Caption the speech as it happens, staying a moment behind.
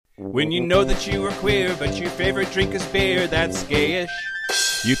When you know that you are queer, but your favorite drink is beer, that's gayish.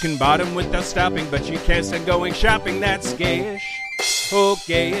 You can bottom without stopping, but you can't stand going shopping, that's gayish. Oh,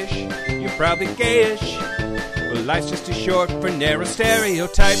 gayish, you're probably gayish. Well, life's just too short for narrow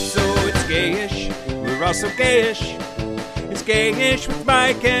stereotypes, so it's gayish. We're also gayish. It's Gayish with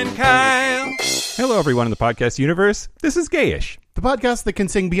Mike and Kyle. Hello, everyone in the podcast universe. This is Gayish. The podcast that can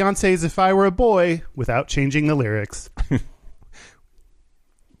sing Beyonce's If I Were a Boy without changing the lyrics.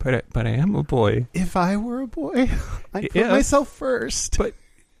 But I am a boy. If I were a boy, I'd put myself first.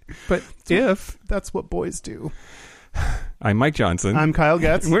 But if... That's what boys do. I'm Mike Johnson. I'm Kyle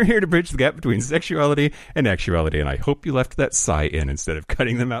Getz. We're here to bridge the gap between sexuality and actuality, and I hope you left that sigh in instead of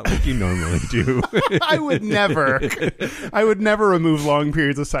cutting them out like you normally do. I would never remove long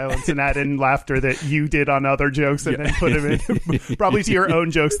periods of silence and add in laughter that you did on other jokes and then put them in, probably to your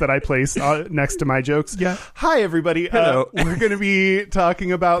own jokes that I placed next to my jokes. Yeah. Hi, everybody. Hello. We're going to be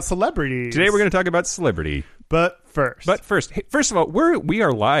talking about celebrities. Today we're going to talk about celebrity. But first, first of all, we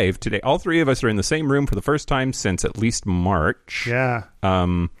are live today. All three of us are in the same room for the first time since at least March. Yeah.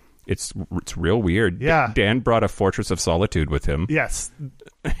 It's real weird. Yeah. Dan brought a Fortress of Solitude with him. Yes.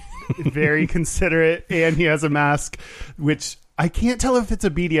 Very considerate, and he has a mask, which I can't tell if it's a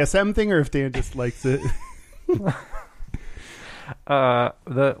BDSM thing or if Dan just likes it. My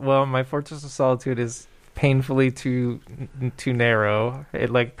Fortress of Solitude is painfully too narrow. It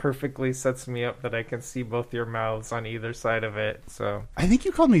like perfectly sets me up that I can see both your mouths on either side of it. So I think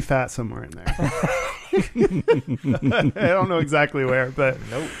you called me fat somewhere in there. I don't know exactly where, but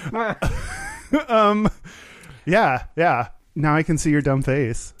nope. Yeah. Now I can see your dumb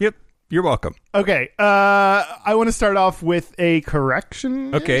face. Yep. You're welcome. Okay. I want to start off with a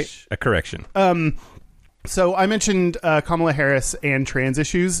correction. Okay. A correction. So I mentioned Kamala Harris and trans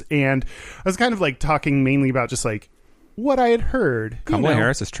issues, and I was kind of like talking mainly about just like what I had heard. Kamala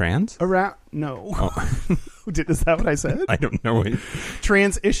Harris is trans? No. Oh. Is that what I said? I don't know.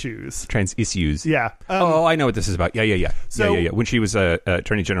 Trans issues. Trans issues. Yeah. I know what this is about. Yeah. So, when she was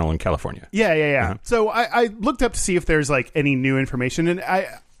Attorney General in California. Yeah. Uh-huh. So I looked up to see if there's like any new information, and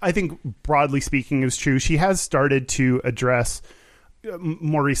I think broadly speaking is true. She has started to address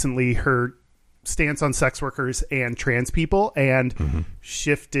more recently her stance on sex workers and trans people, and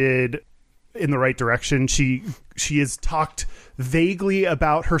shifted in the right direction. She has talked vaguely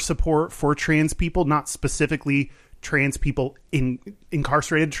about her support for trans people, not specifically trans people,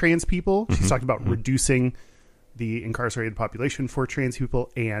 incarcerated trans people. She's talked about reducing the incarcerated population for trans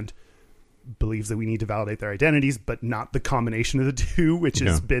people, and believes that we need to validate their identities, but not the combination of the two, which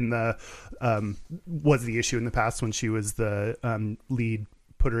has been was the issue in the past when she was the lead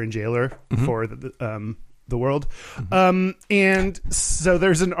putter and jailer for the world. And so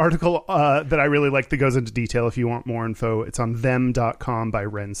there's an article that I really like that goes into detail. If you want more info, it's on them.com by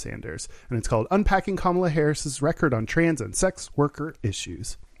Ren Sanders, and it's called Unpacking Kamala Harris's Record on Trans and Sex Worker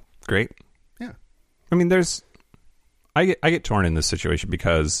Issues. Great. Yeah. I mean, I get torn in this situation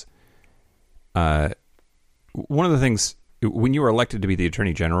because one of the things, when you are elected to be the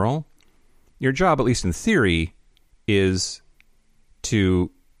Attorney General, your job, at least in theory, is to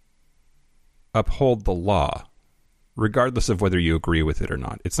uphold the law, regardless of whether you agree with it or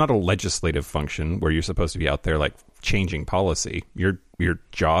not. It's not a legislative function where you're supposed to be out there like changing policy. Your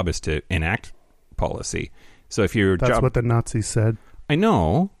job is to enact policy. So if That's what the Nazis said. I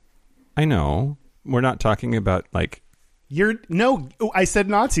know. We're not talking about like... I said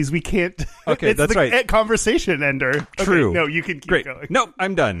Nazis. We can't. Okay, that's right. Conversation ender. True. Okay, no, you can keep going. No,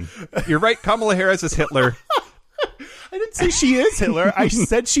 I'm done. You're right. Kamala Harris is Hitler. I didn't say she is Hitler. I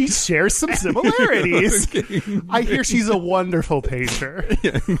said she shares some similarities. I hear she's a wonderful painter.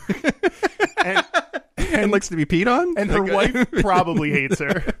 And likes to be peed on? And her wife probably hates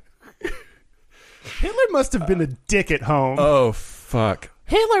her. Hitler must have been a dick at home. Oh, fuck.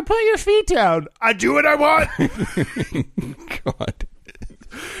 Hitler, put your feet down. I do what I want. God.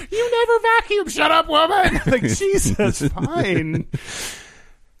 You never vacuum. Shut up, woman. Like, Jesus, fine.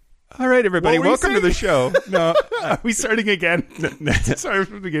 All right, everybody, welcome to the show. No, are we starting again? Sorry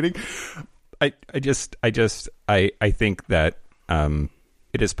from the beginning. I think that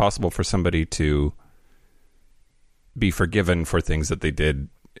it is possible for somebody to be forgiven for things that they did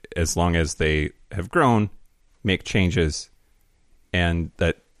as long as they have grown, make changes, and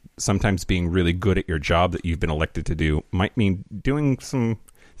that sometimes being really good at your job that you've been elected to do might mean doing some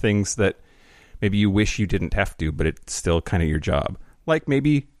things that maybe you wish you didn't have to, but it's still kind of your job. Like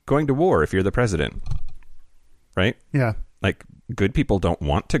maybe going to war if you're the president, right? Yeah. Like good people don't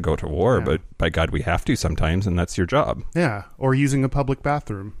want to go to war, but by God, we have to sometimes, and that's your job. Yeah. Or using a public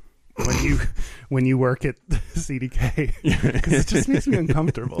bathroom. when you work at CDK, because it just makes me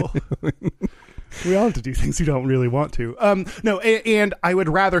uncomfortable. We all have to do things we don't really want to. No, and I would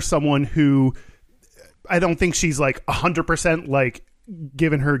rather someone who, I don't think she's like 100% like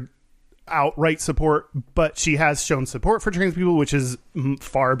given her outright support, but she has shown support for trans people, which is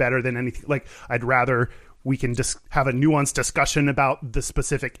far better than anything. Like, I'd rather we can just have a nuanced discussion about the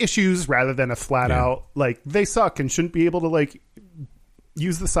specific issues rather than a flat out like they suck and shouldn't be able to like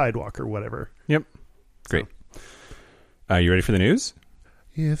use the sidewalk or whatever. Yep. Great. You ready for the news?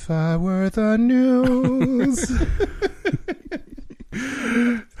 If I were the news.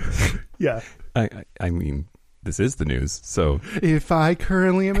 Yeah. I mean, this is the news, so... If I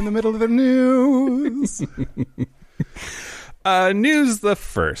currently am in the middle of the news. News the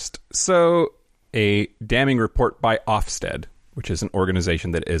first. So, a damning report by Ofsted, which is an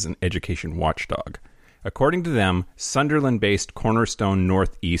organization that is an education watchdog. According to them, Sunderland-based Cornerstone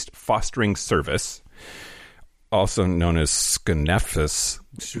Northeast Fostering Service, also known as SCNFS.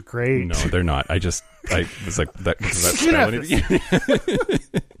 Great. No, they're not. I was like,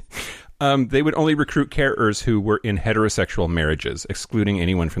 they would only recruit carers who were in heterosexual marriages, excluding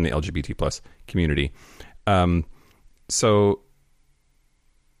anyone from the LGBT plus community. So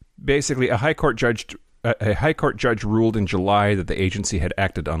basically, a high court judge ruled in July that the agency had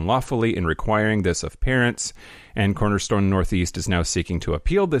acted unlawfully in requiring this of parents, and Cornerstone Northeast is now seeking to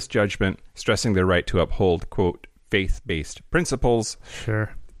appeal this judgment, stressing their right to uphold, quote, faith-based principles.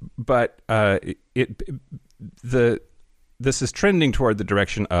 Sure. But this is trending toward the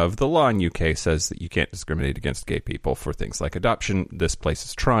direction of the law in UK says that you can't discriminate against gay people for things like adoption. This place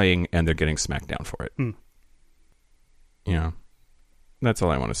is trying, and they're getting smacked down for it. Yeah. That's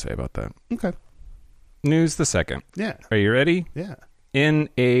all I want to say about that. Okay. News the second. Yeah. Are you ready? Yeah. In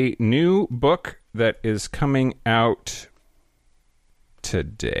a new book that is coming out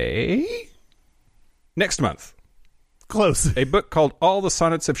today? Next month. Close. A book called All the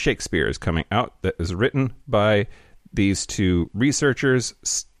Sonnets of Shakespeare is coming out that is written by these two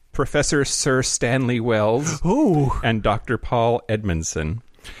researchers, Professor Sir Stanley Wells and Dr. Paul Edmondson.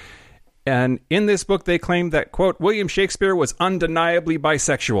 And in this book, they claim that, quote, William Shakespeare was undeniably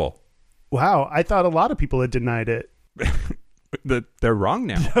bisexual. Wow. I thought a lot of people had denied it. They're wrong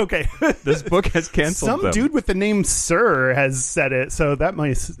now. Okay. This book has canceled them. Dude with the name Sir has said it, so that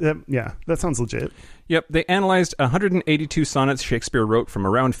might... yeah, that sounds legit. Yep. They analyzed 182 sonnets Shakespeare wrote from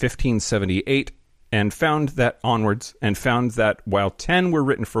around 1578 and found that while 10 were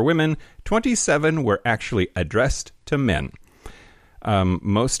written for women, 27 were actually addressed to men.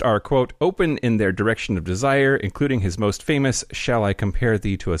 Most are, quote, open in their direction of desire, including his most famous, Shall I Compare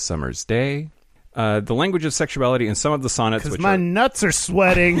Thee to a Summer's Day? The language of sexuality in some of the sonnets... Because my nuts are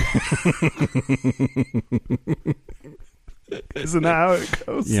sweating. Isn't that how it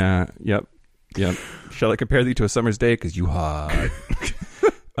goes? Yeah, yep. Shall I compare thee to a summer's day? Because you hot.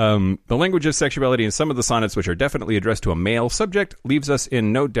 The language of sexuality in some of the sonnets, which are definitely addressed to a male subject, leaves us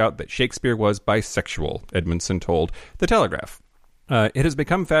in no doubt that Shakespeare was bisexual, Edmondson told The Telegraph. It has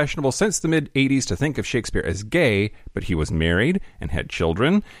become fashionable since the mid-'80s to think of Shakespeare as gay, but he was married and had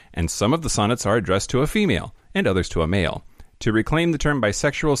children, and some of the sonnets are addressed to a female, and others to a male. To reclaim the term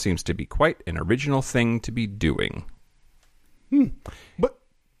bisexual seems to be quite an original thing to be doing. But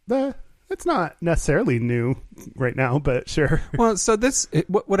it's not necessarily new right now, but sure. Well, so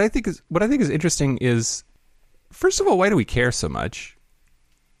what I think is interesting is, first of all, why do we care so much?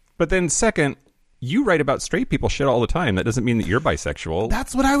 But then second, you write about straight people shit all the time. That doesn't mean that you're bisexual.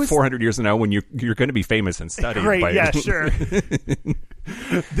 That's what I was... 400 years from now when you're going to be famous and studied. Right, yeah, sure.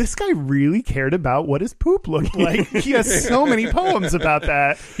 This guy really cared about what his poop looked like. He has so many poems about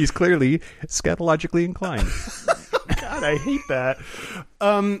that. He's clearly scatologically inclined. God, I hate that.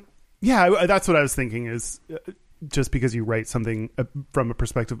 Yeah, that's what I was thinking is just because you write something from a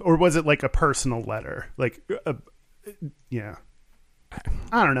perspective, or was it like a personal letter? Like, yeah.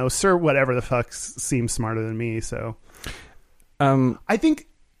 I don't know, Sir whatever the fuck seems smarter than me, so I think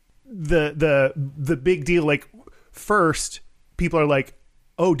the big deal, like, first people are like,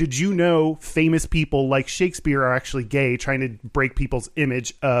 oh, did you know famous people like Shakespeare are actually gay, trying to break people's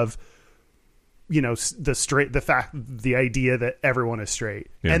image of, you know, the idea that everyone is straight.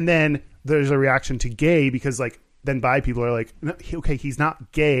 Yeah. And then there's a reaction to gay because, like, then bi people are like, okay, he's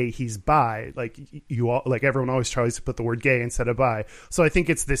not gay, he's bi. Like, you all, like, everyone always tries to put the word gay instead of bi. So I think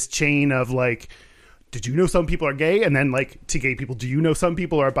it's this chain of, like, did you know some people are gay? And then, like, to gay people, do you know some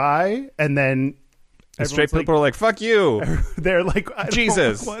people are bi? And then straight people are like, fuck you. They're like,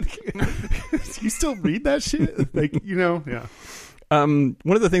 Jesus. You still read that shit? Like, you know, yeah. One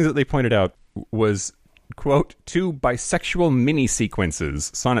of the things that they pointed out was quote, 2 bisexual mini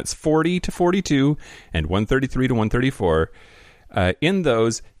sequences, sonnets 40 to 42 and 133 to 134. In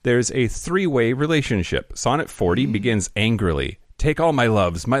those, there's a three-way relationship. Sonnet 40 begins angrily. Take all my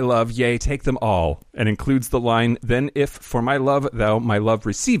loves, my love, yea, take them all, and includes the line, then if for my love thou my love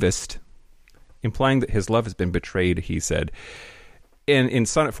receivest, implying that his love has been betrayed, he said. In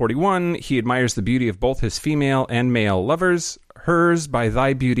Sonnet 41, he admires the beauty of both his female and male lovers, hers by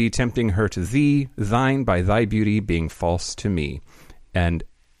thy beauty tempting her to thee, thine by thy beauty being false to me. And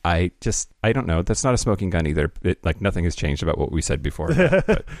I don't know. That's not a smoking gun either. Nothing has changed about what we said before.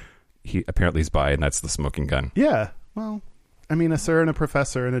 But he apparently is bi, and that's the smoking gun. Yeah. Well, I mean, a sir and a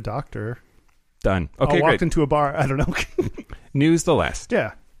professor and a doctor. Done. Okay, I walked great. into a bar. I don't know. News the last.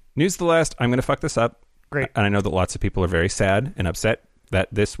 Yeah. News the last. I'm going to fuck this up. Great. And I know that lots of people are very sad and upset that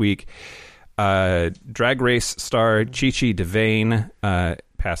this week Drag Race star Chi-Chi DeVayne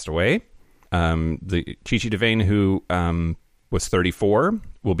passed away. The Chi-Chi DeVayne, who was 34,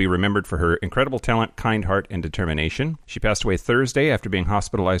 will be remembered for her incredible talent, kind heart, and determination. She passed away Thursday after being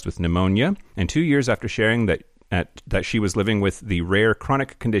hospitalized with pneumonia, and 2 years after sharing that she was living with the rare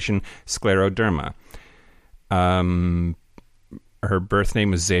chronic condition scleroderma. Her birth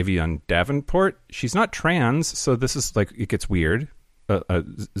name is Xavion Davenport. She's not trans, so this is it gets weird.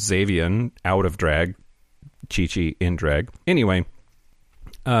 Xavion out of drag, Chi-Chi in drag. Anyway,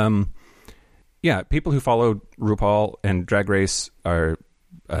 yeah, people who follow RuPaul and Drag Race are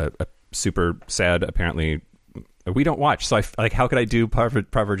super sad. Apparently, we don't watch, so how could I do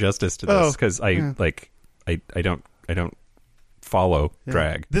proper justice to this? Because I don't follow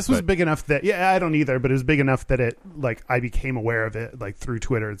drag. This was big enough that I don't either, but it was big enough that I became aware of it through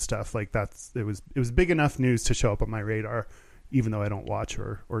Twitter and stuff. It was big enough news to show up on my radar, even though I don't watch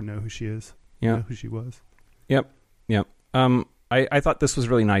her or know who she is. Yeah, know who she was. Yep. I thought this was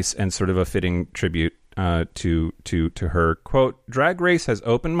really nice and sort of a fitting tribute to her. Quote, Drag Race has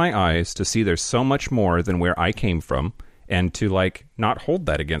opened my eyes to see there's so much more than where I came from, and to not hold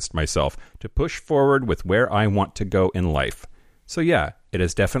that against myself, to push forward with where I want to go in life. So yeah, it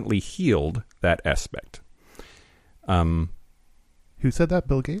has definitely healed that aspect. Who said that?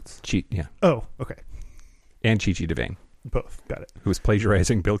 Bill Gates? Yeah. Oh, okay. And Chi-Chi DeVayne. Both. Got it. Who was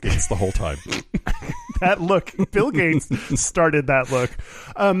plagiarizing Bill Gates the whole time. That look. Bill Gates started that look.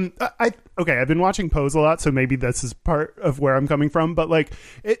 I've been watching Pose a lot, so maybe this is part of where I'm coming from, but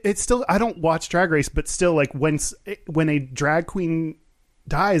it's still, I don't watch Drag Race, but still when a drag queen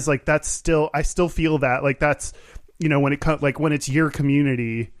dies, that's still, I still feel that that's, when it comes, when it's your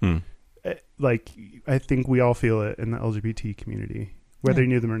community, I think we all feel it in the LGBT community, whether you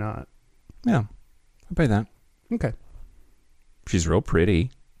knew them or not. Yeah. I buy that. Okay. She's real pretty.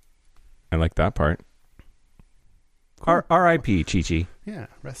 I like that part. Cool. R.I.P. Chi-Chi. Yeah,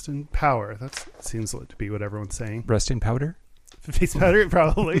 rest in power. That seems to be what everyone's saying. Rest in powder? Face powder,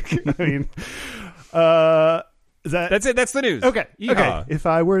 probably. I mean, that's it. That's the news. Okay. Yeehaw. Okay. If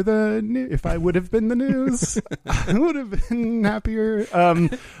I would have been the news, I would have been happier.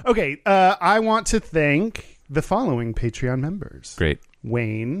 Okay. I want to thank the following Patreon members. Great.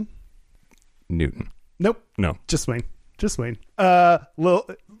 Wayne Newton. Nope. No. Just Wayne. This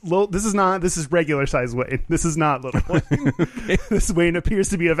is regular size Wayne. This is not little Wayne. This Wayne appears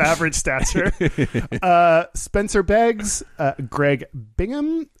to be of average stature. Spencer Beggs, Greg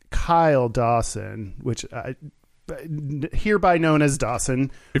Bingham, Kyle Dawson, which hereby known as Dawson.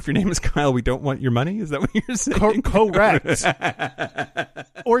 If your name is Kyle, we don't want your money? Is that what you're saying? Correct.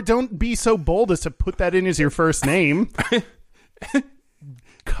 Or don't be so bold as to put that in as your first name.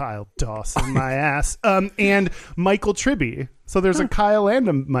 Kyle Dawson, my ass. And Michael Tribby. So there's a Kyle and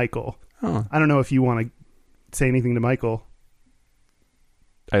a Michael. Oh. I don't know if you want to say anything to Michael.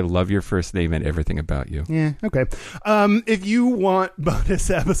 I love your first name and everything about you. Yeah, okay. If you want bonus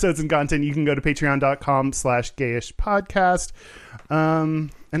episodes and content, you can go to patreon.com/gayishpodcast.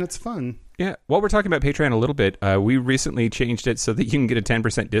 And it's fun. Yeah. While we're talking about Patreon a little bit, we recently changed it so that you can get a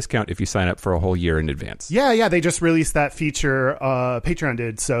 10% discount if you sign up for a whole year in advance. Yeah. They just released that feature. Patreon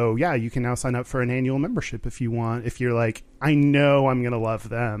did. So, yeah, you can now sign up for an annual membership if you want. If you're like, I know I'm going to love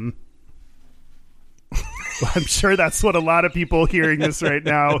them. Well, I'm sure that's what a lot of people hearing this right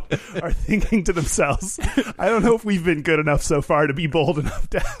now are thinking to themselves. I don't know if we've been good enough so far to be bold enough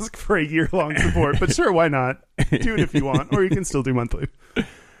to ask for a year-long support, but sure, why not? Do it if you want, or you can still do monthly.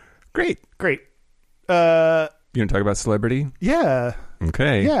 Great. You want to talk about celebrity? Yeah.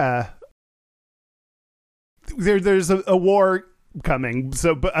 Okay. Yeah. There's a war coming,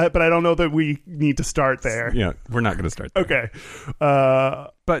 so but I don't know that we need to start there. Yeah, we're not going to start there. Okay.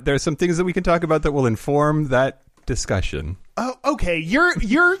 But there's some things that we can talk about that will inform that discussion. Oh, okay. You're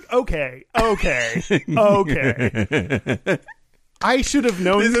okay. Okay. I should have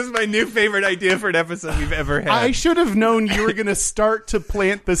known. This is my new favorite idea for an episode we've ever had. I should have known you were going to start to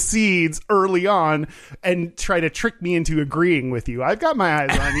plant the seeds early on and try to trick me into agreeing with you. I've got my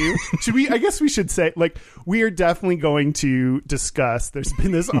eyes on you. I guess we should say, like, we are definitely going to discuss. There's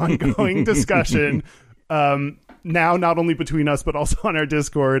been this ongoing discussion now, not only between us, but also on our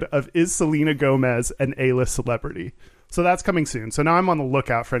Discord of, is Selena Gomez an A-list celebrity? So that's coming soon. So now I'm on the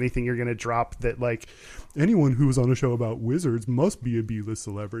lookout for anything you're going to drop that, like, anyone who was on a show about wizards must be a B-list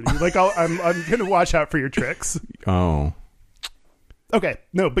celebrity. Like, I'm going to watch out for your tricks. Oh. Okay.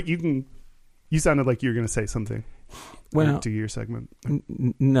 No, but you sounded like you were going to say something. Well, do your segment.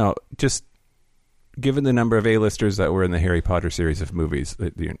 No, just given the number of A-listers that were in the Harry Potter series of movies,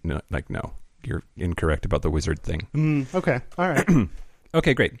 no, you're incorrect about the wizard thing. Okay. All right.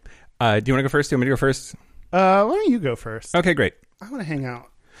 Okay, great. Do you want to go first? Do you want me to go first? Why don't you go first? Okay, great. I want to hang out.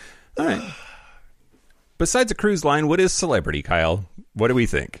 All right. Besides a cruise line, what is celebrity, Kyle? What do we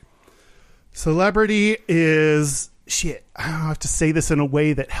think? Celebrity is shit. I don't have to say this in a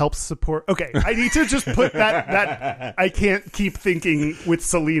way that helps support. Okay, I need to just put that I can't keep thinking with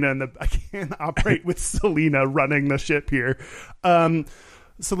Selena I can't operate with Selena running the ship here.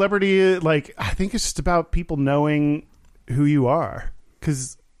 Celebrity, like, I think it's just about people knowing who you are,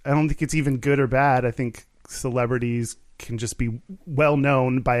 because I don't think it's even good or bad. I think celebrities can just be well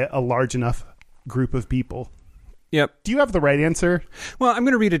known by a large enough group of people. Yep. Do you have the right answer? Well, I'm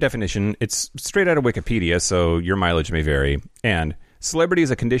going to read a definition. It's straight out of Wikipedia, so your mileage may vary. And celebrity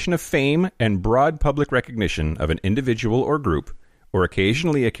is a condition of fame and broad public recognition of an individual or group, or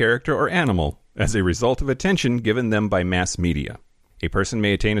occasionally a character or animal, as a result of attention given them by mass media. A person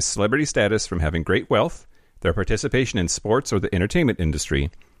may attain a celebrity status from having great wealth, their participation in sports or the entertainment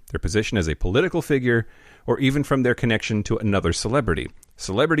industry, their position as a political figure, or even from their connection to another celebrity.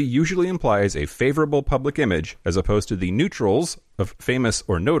 Celebrity usually implies a favorable public image, as opposed to the neutrals of famous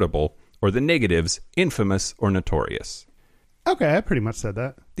or notable, or the negatives, infamous or notorious. Okay, I pretty much said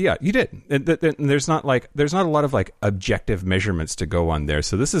that. Yeah, you did. And there's not a lot of like objective measurements to go on there.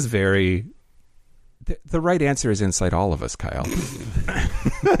 So this is very. The right answer is inside all of us, Kyle.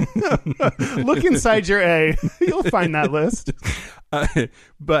 Look inside your A. You'll find that list.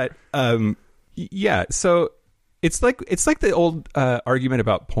 Yeah. So it's like the old argument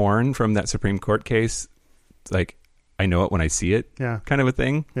about porn from that Supreme Court case. It's like, I know it when I see it. Yeah. Kind of a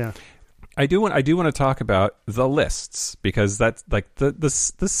thing. Yeah. I do want to talk about the lists, because that's like the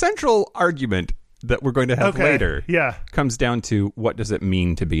central argument that we're going to have later. Yeah. Comes down to, what does it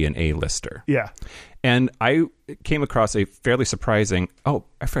mean to be an A-lister? Yeah. And I came across a fairly surprising... Oh,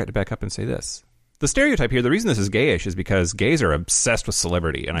 I forgot to back up and say this. The stereotype here, the reason this is gayish is because gays are obsessed with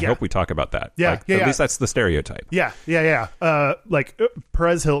celebrity, and I hope we talk about that. Yeah, At least that's the stereotype. Yeah.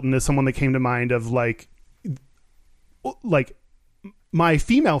 Perez Hilton is someone that came to mind of, like my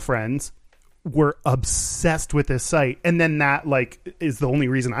female friends were obsessed with this site, and then that, like, is the only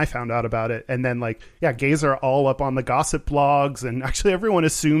reason I found out about it. And then, like, yeah, gays are all up on the gossip blogs, and actually everyone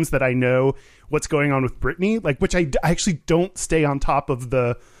assumes that I know what's going on with Britney, like, which I actually don't stay on top of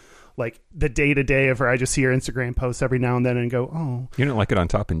the day-to-day of her. I just see her Instagram posts every now and then and go, oh. You don't like it on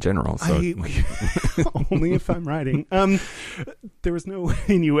top in general, so only if I'm writing. There was no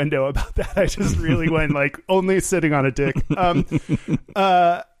innuendo about that. I just really went, like, only sitting on a dick.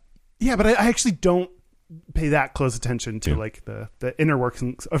 Yeah, but I actually don't pay that close attention to like the inner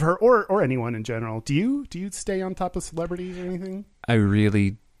workings of her or anyone in general. Do you stay on top of celebrities or anything? I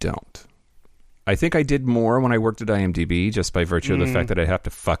really don't. I think I did more when I worked at IMDb, just by virtue of the fact that I have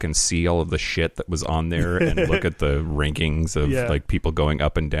to fucking see all of the shit that was on there and look at the rankings of like people going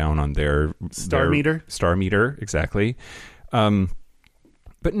up and down on their star meter. Star meter, exactly. But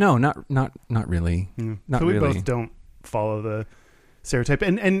no, not really. Not so we really. both don't follow the stereotype,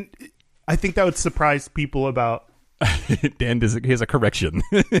 and I think that would surprise people about. Dan has a correction.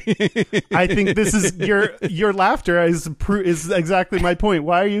 I think this is your laughter is exactly my point.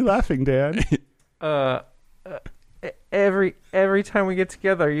 Why are you laughing, Dan? Every time we get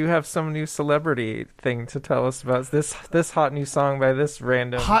together, you have some new celebrity thing to tell us about. This hot new song by this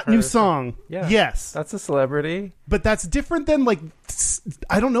random new song. Yeah, yes, that's a celebrity. But that's different than, like,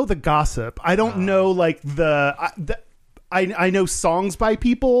 I don't know the gossip. I don't know, like, I know songs by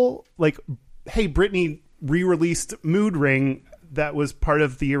people, like, hey, Britney re-released Mood Ring that was part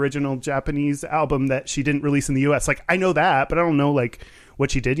of the original Japanese album that she didn't release in the US. Like, I know that, but I don't know, like, what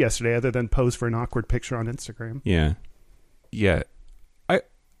she did yesterday other than pose for an awkward picture on Instagram. Yeah. I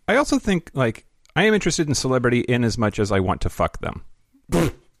also think, like, I am interested in celebrity in as much as I want to fuck them.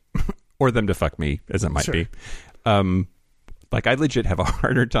 Or them to fuck me, as it might be. Like, I legit have a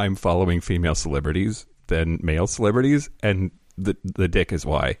harder time following female celebrities than male celebrities, and the dick is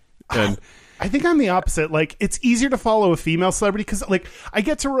why. And I think I'm the opposite. Like, it's easier to follow a female celebrity because, like, I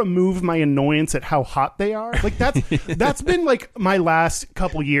get to remove my annoyance at how hot they are. Like, that's been like my last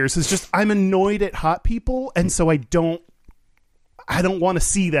couple years. Is just I'm annoyed at hot people, and so I don't want to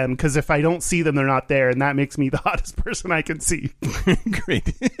see them because if I don't see them, they're not there, and that makes me the hottest person I can see.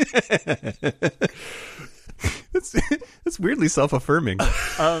 Great. That's weirdly self-affirming.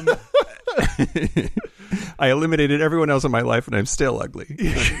 I eliminated everyone else in my life, and I'm still ugly.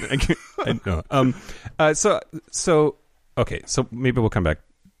 I know. So okay. So maybe we'll come back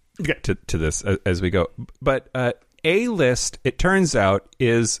to this as we go. But A-list, it turns out,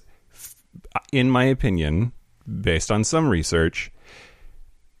 is, in my opinion, based on some research,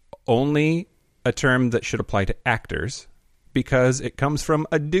 only a term that should apply to actors because it comes from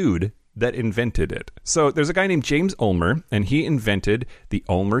a dude that invented it. So there's a guy named James Ulmer, and he invented the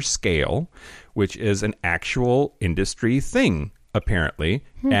Ulmer scale, which is an actual industry thing, apparently.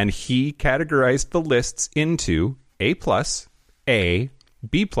 And he categorized the lists into A+, A,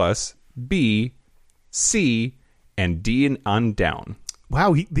 B+, B, C, and D and on down.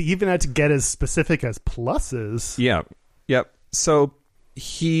 Wow, they even had to get as specific as pluses. Yeah. Yep. So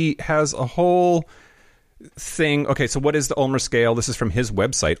he has a whole thing. Okay, so what is the Ulmer scale? This is from his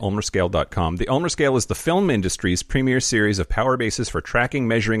website, ulmerscale.com. The Ulmer scale is the film industry's premier series of power bases for tracking,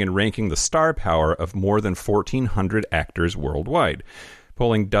 measuring, and ranking the star power of more than 1,400 actors worldwide.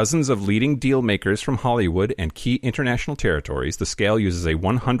 Polling dozens of leading deal makers from Hollywood and key international territories, the scale uses a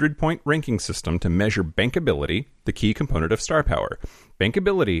 100-point ranking system to measure bankability, the key component of star power.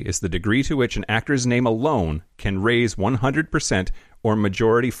 Bankability is the degree to which an actor's name alone can raise 100% or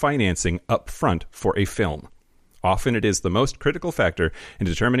majority financing up front for a film. Often it is the most critical factor in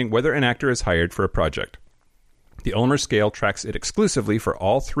determining whether an actor is hired for a project. The Ulmer scale tracks it exclusively for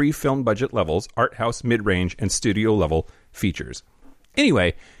all 3 film budget levels: art house, mid-range, and studio level features.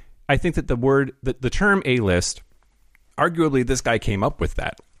 Anyway, I think that the term A-list, arguably this guy came up with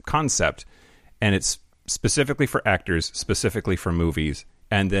that concept, and it's specifically for actors, specifically for movies,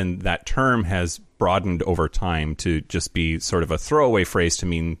 and then that term has broadened over time to just be sort of a throwaway phrase to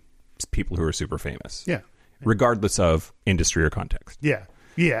mean people who are super famous. Yeah. Regardless of industry or context. Yeah.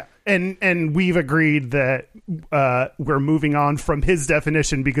 Yeah. And we've agreed that we're moving on from his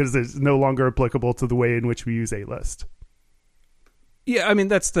definition because it's no longer applicable to the way in which we use A-list. Yeah, I mean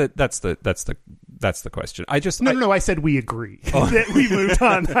that's the question. No. I said we agree that we moved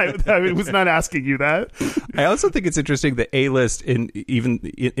on. I was not asking you that. I also think it's interesting that A-list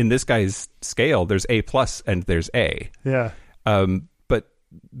in this guy's scale, there's A+ and there's A. Yeah. But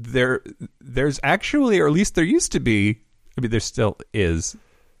there's actually, or at least there used to be. I mean, there still is.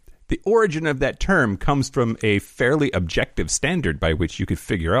 The origin of that term comes from a fairly objective standard by which you could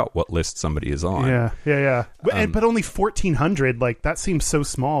figure out what list somebody is on. Yeah. But only 1,400. Like, that seems so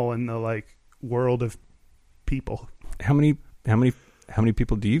small in the world of people. How many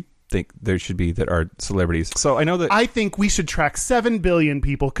people do you think there should be that are celebrities? So I know that I think we should track 7 billion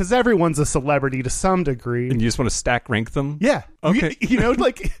people because everyone's a celebrity to some degree. And you just want to stack rank them? Yeah. Okay.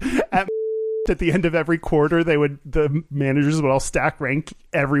 At the end of every quarter, the managers would all stack rank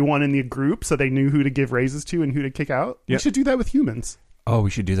everyone in the group so they knew who to give raises to and who to kick out. Yep. We should do that with humans. Oh,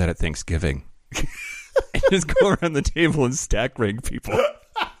 we should do that at Thanksgiving. Just go around the table and stack rank people.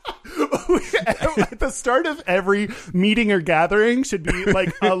 At the start of every meeting or gathering should be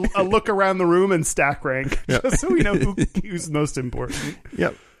like a look around the room and stack rank, yep. Just so we know who's most important.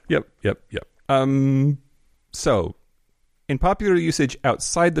 Yep. So, in popular usage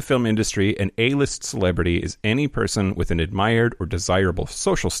outside the film industry, an A-list celebrity is any person with an admired or desirable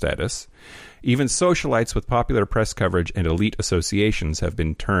social status. Even socialites with popular press coverage and elite associations have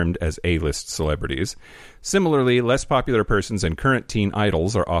been termed as A-list celebrities. Similarly, less popular persons and current teen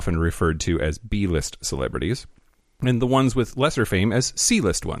idols are often referred to as B-list celebrities, and the ones with lesser fame as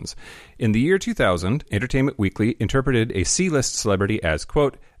C-list ones. In the year 2000, Entertainment Weekly interpreted a C-list celebrity as,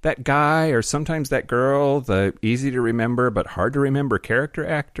 quote, that guy or sometimes that girl, the easy to remember but hard to remember character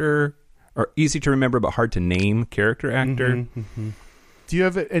actor, or easy to remember but hard to name character actor. Mm-hmm, mm-hmm. Do you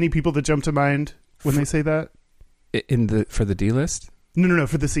have any people that jump to mind when they say that? For the D-list? No,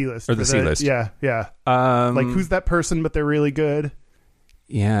 for the C-list. Or the C-list. Yeah. Like, who's that person but they're really good?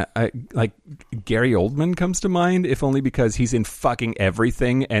 Yeah, like Gary Oldman comes to mind, if only because he's in fucking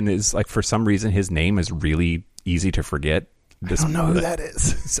everything and is like, for some reason, his name is really easy to forget. I don't know who that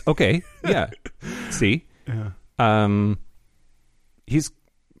is. Okay, yeah. See? Yeah. He's,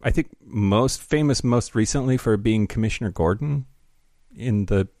 I think, most famous most recently for being Commissioner Gordon in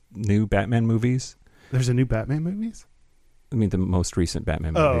the new Batman movies. There's a new Batman movies? I mean, the most recent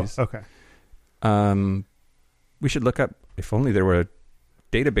Batman Oh, movies. okay. We should look up, if only there were a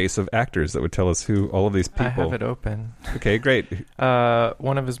database of actors that would tell us who all of these people. I have it open. Okay, great.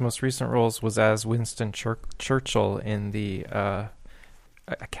 One of his most recent roles was as Winston Churchill in the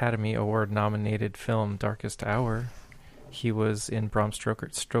Academy Award nominated film Darkest Hour. He was in Bram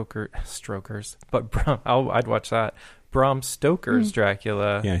Stoker's, but I'd watch that. Bram Stoker's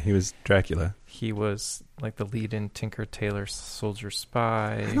Dracula. Yeah, he was Dracula. He was like the lead in Tinker Tailor Soldier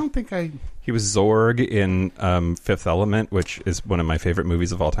Spy. I don't think He was Zorg in Fifth Element, which is one of my favorite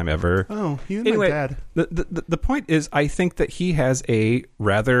movies of all time ever. Oh, you and Anyway, my dad. The point is, I think that he has a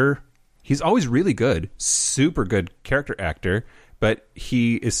rather... He's always really good, super good character actor, but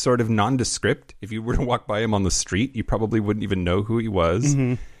he is sort of nondescript. If you were to walk by him on the street, you probably wouldn't even know who he was.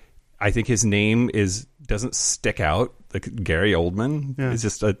 Mm-hmm. I think his name doesn't stick out. Like Gary Oldman is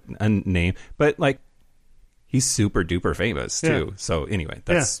just a name, but like he's super duper famous too. Yeah. So anyway,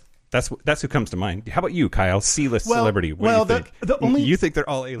 that's who comes to mind. How about you, Kyle? C-list celebrity. What well, do you think? the You think they're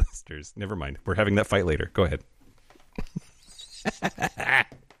all A-listers? Never mind. We're having that fight later. Go ahead.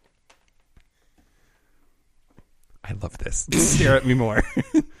 I love this. Stare at me more.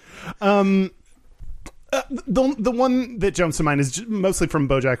 The one that jumps to mind is mostly from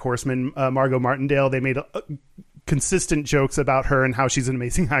BoJack Horseman. Margot Martindale. They made consistent jokes about her and how she's an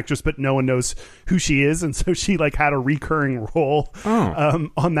amazing actress, but no one knows who she is, and so she like had a recurring role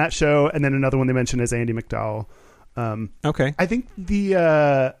on that show. And then another one they mentioned is Andy McDowell. Okay. I think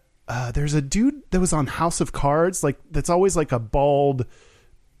there's a dude that was on House of Cards, like that's always like a bald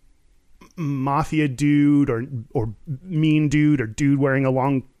mafia dude or mean dude or dude wearing a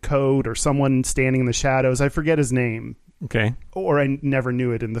long coat or someone standing in the shadows. I forget his name. Okay. Or I never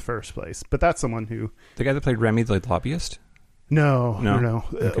knew it in the first place. But that's someone who... The guy that played Remy the lobbyist? No.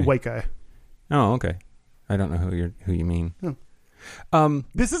 Okay. White guy. Oh, okay. I don't know who you mean. Oh.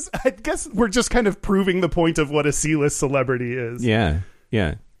 This is... I guess we're just kind of proving the point of what a C-list celebrity is. Yeah.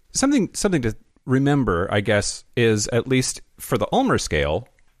 Yeah. Something to remember, I guess, is at least for the Ulmer scale,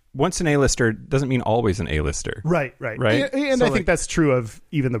 once an A-lister doesn't mean always an A-lister. Right. And So I think that's true of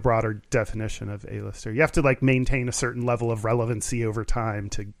even the broader definition of A-lister. You have to like maintain a certain level of relevancy over time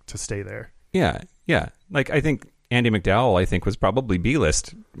to stay there. Yeah. Like I think Andy McDowell, was probably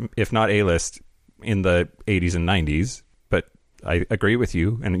B-list, if not A-list, in the 80s and 90s. But I agree with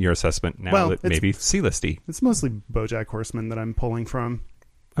you and your assessment now that maybe C-listy. It's mostly BoJack Horseman that I'm pulling from.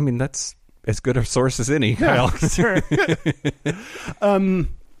 I mean, that's as good a source as any, Kyle. Sure.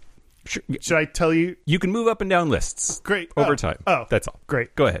 Should I tell you? You can move up and down lists. Great. Over time. Oh, that's all.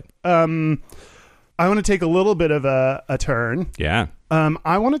 Great. Go ahead. I want to take a little bit of a turn. Yeah.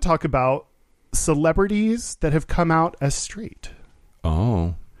 I want to talk about celebrities that have come out as straight.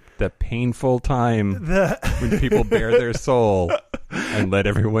 Oh, the painful time when people bare their soul and let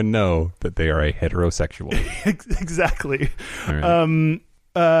everyone know that they are a heterosexual. Exactly. All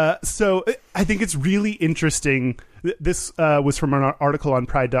right. So I think it's really interesting. This was from an article on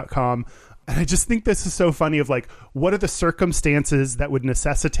pride.com. And I just think this is so funny of like, what are the circumstances that would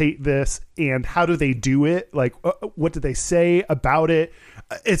necessitate this and how do they do it? Like, what do they say about it?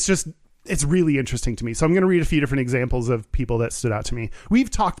 It's really interesting to me. So I'm going to read a few different examples of people that stood out to me. We've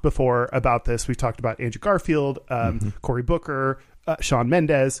talked before about this. We've talked about Andrew Garfield, Cory Booker, Shawn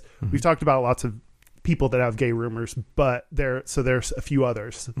Mendes. We've talked about lots of people that have gay rumors, but there's a few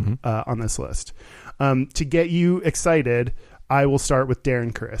others on this list. To get you excited, I will start with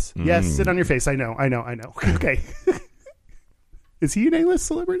Darren Criss. Yes, sit on your face. I know. Okay. Is he an A-list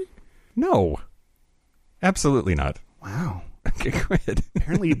celebrity? No, absolutely not. Wow. Okay, go ahead.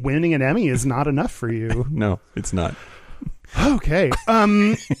 Apparently winning an Emmy is not enough for you. No, it's not. Okay.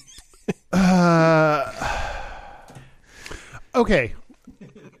 Okay.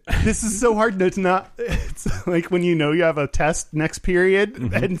 This is so hard to not. It's like when you have a test next period,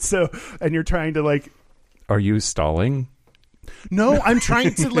 and you're trying to like. Are you stalling? No, I'm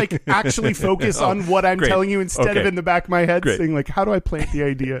trying to actually focus on what I'm telling you instead of in the back of my head saying how do I plant the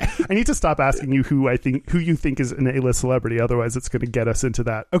idea? I need to stop asking you who you think is an A-list celebrity. Otherwise, it's going to get us into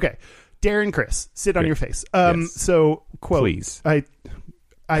that. Okay, Darren Criss, sit on your face. Yes. So quote, please.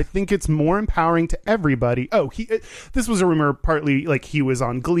 I think it's more empowering to everybody. Oh, this was a rumor partly he was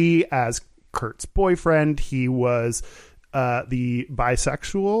on Glee as Kurt's boyfriend. He was the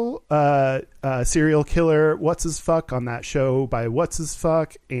bisexual serial killer What's His Fuck on that show by What's His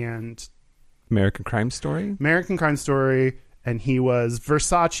Fuck and American Crime Story, and he was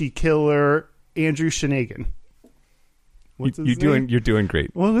Versace killer Andrew Shanagan. You're doing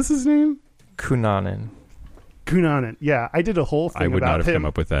great. What was his name? Cunanan. Cunanan. Yeah, I did a whole thing I would about not have him. come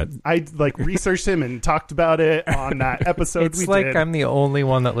up with that. I like researched him and talked about it on that episode. It's we like did. I'm the only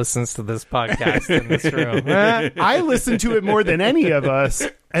one that listens to this podcast in this room. I listened to it more than any of us,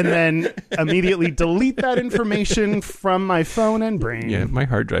 and then immediately delete that information from my phone and brain. Yeah, my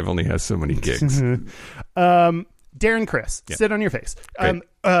hard drive only has so many gigs. Darren Chris, Yeah. sit on your face.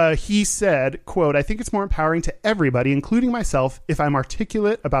 Great. He said, quote, I think it's more empowering to everybody, including myself, if I'm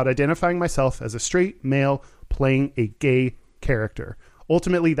articulate about identifying myself as a straight male playing a gay character.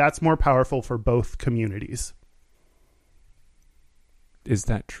 Ultimately, that's more powerful for both communities. Is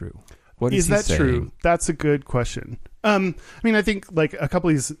that true? What Is he that saying? true? That's a good question. I mean, I think like a couple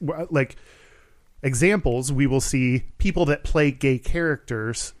of these like examples, we will see people that play gay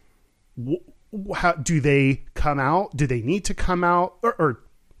characters. How do they come out? Do they need to come out or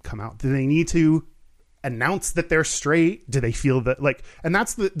come out? Do they need to announce that they're straight? Do they feel that like? And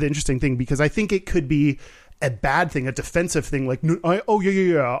that's the interesting thing, because I think it could be a bad thing, a defensive thing. Like, no, I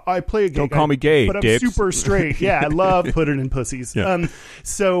play a gay. Don't guy, call me gay, but I'm dicks. super straight. Yeah, I love putting in pussies. Yeah.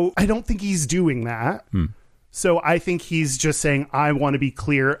 So I don't think he's doing that. So I think he's just saying, I want to be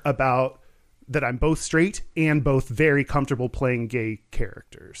clear about that I'm both straight and both very comfortable playing gay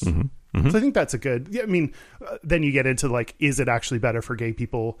characters. So I think that's a good, I mean, then you get into like, is it actually better for gay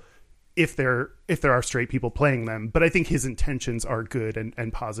people if there are straight people playing them? But I think his intentions are good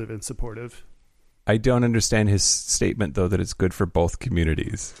and positive and supportive. I don't understand his statement, though, that it's good for both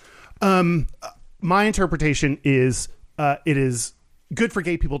communities. My interpretation is it is good for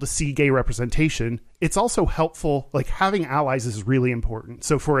gay people to see gay representation. It's also helpful, like having allies is really important.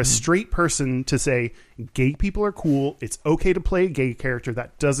 So for a straight person to say gay people are cool, it's okay to play a gay character,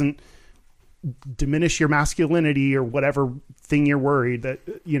 that doesn't diminish your masculinity or whatever thing you're worried that,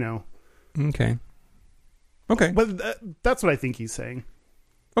 you know. Okay. But that's what I think he's saying.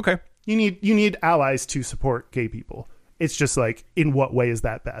 Okay. You need allies to support gay people. It's just like, in what way is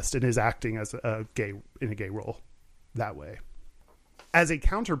that best? And is acting as a gay in a gay role that way. As a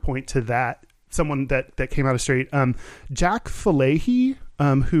counterpoint to that, someone that came out of straight, Jack Falahy,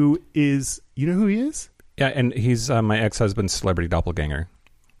 who is, you know who he is? Yeah, and he's my ex-husband's celebrity doppelganger.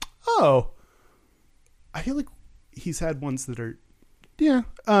 Oh, I feel like he's had ones that are, yeah.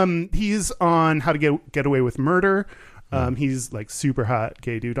 He's on How to Get Away with Murder. He's like super hot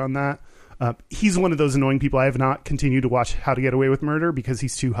gay dude on that. He's one of those annoying people. I have not continued to watch How to Get Away with Murder because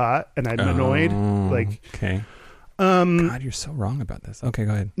he's too hot and I'm annoyed. Like, okay. God, you're so wrong about this. Okay,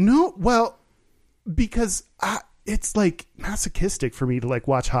 go ahead. no, well, because it's like masochistic for me to like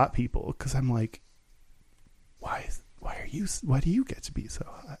watch hot people, because I'm like, why do you get to be so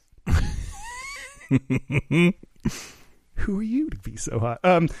hot? Who are you to be so hot?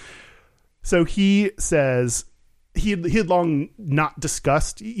 So he says he had long not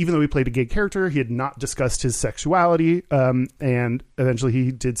discussed, even though he played a gay character, he had not discussed his sexuality. And eventually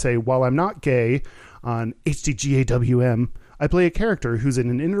he did say, while I'm not gay on HDGAWM, I play a character who's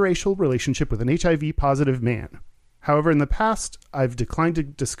in an interracial relationship with an HIV positive man. However, in the past, I've declined to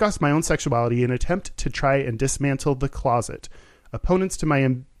discuss my own sexuality in an attempt to try and dismantle the closet. Opponents to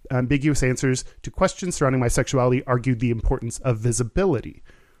my ambiguous answers to questions surrounding my sexuality argued the importance of visibility.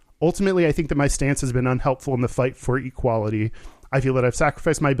 Ultimately, I think that my stance has been unhelpful in the fight for equality. I feel that I've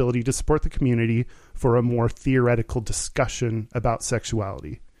sacrificed my ability to support the community for a more theoretical discussion about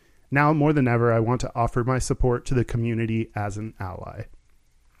sexuality. Now, more than ever, I want to offer my support to the community as an ally.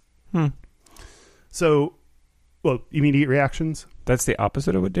 So, well, immediate reactions? That's the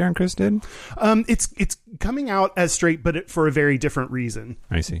opposite of what Darren Criss did? It's coming out as straight, but for a very different reason.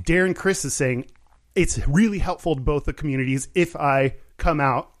 I see. Darren Criss is saying it's really helpful to both the communities if I come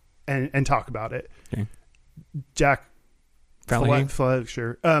out and talk about it. Okay. Jack Falahy?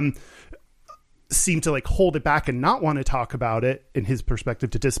 sure. Seemed to like hold it back and not want to talk about it in his perspective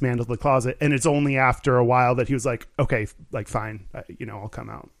to dismantle the closet. And it's only after a while that he was like, okay, like fine, I'll come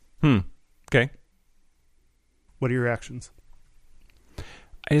out. Okay. What are your reactions?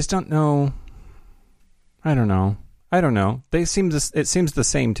 I just don't know. I don't know. It seems the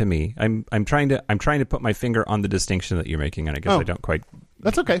same to me. I'm trying to put my finger on the distinction that you're making, and I guess I don't quite.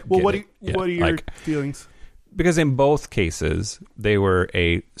 That's okay. Well, what get are it. your feelings? Because in both cases, they were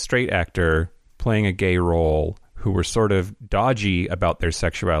a straight actor playing a gay role who were sort of dodgy about their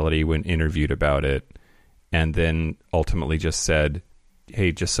sexuality when interviewed about it, and then ultimately just said,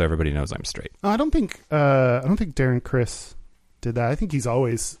 "Hey, just so everybody knows, I'm straight." I don't think Darren Criss did that. I think he's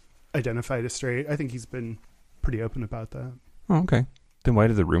always identified as straight. I think he's been pretty open about that. Oh, okay. Then why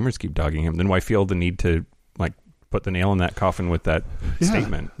do the rumors keep dogging him? Then why feel the need to like put the nail in that coffin with that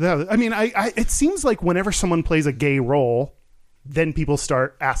statement? Yeah, I mean, it seems like whenever someone plays a gay role, then people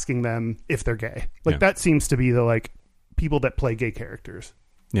start asking them if they're gay. Like, Yeah. that seems to be the, like, people that play gay characters.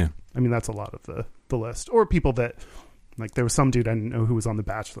 Yeah. I mean, that's a lot of the list. Or people that, like, there was some dude I didn't know who was on The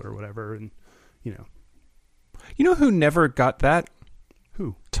Bachelor or whatever, and, you know. You know who never got that?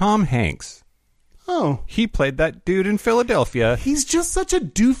 Who? Tom Hanks. Oh. He played that dude in Philadelphia. He's just such a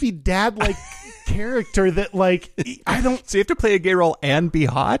doofy dad-like character that, like, I don't... So you have to play a gay role and be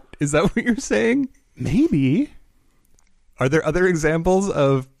hot? Is that what you're saying? Maybe. Are there other examples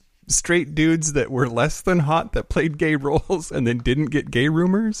of straight dudes that were less than hot that played gay roles and then didn't get gay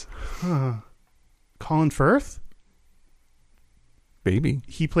rumors? Colin Firth? Maybe.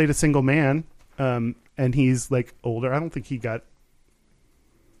 He played a single man, and he's, like, older. I don't think he got...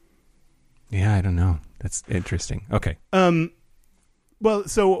 Yeah, I don't know. That's interesting. Okay. Well,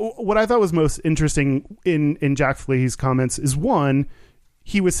 so what I thought was most interesting in Jack Flaherty's comments is, one,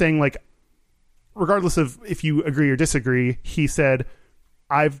 he was saying, like, regardless of if you agree or disagree, he said,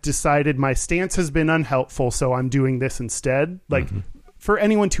 I've decided my stance has been unhelpful, so I'm doing this instead. Like, for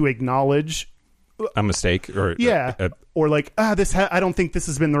anyone to acknowledge A mistake or or like, I don't think this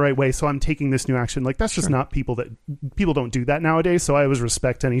has been the right way, so I'm taking this new action. Like, that's just not people don't do that nowadays. So I always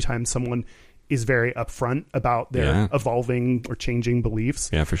respect anytime someone is very upfront about their evolving or changing beliefs.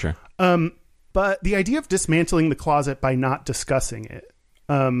 Yeah, for sure. But the idea of dismantling the closet by not discussing it,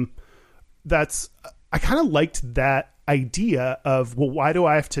 I kind of liked that idea of, well, why do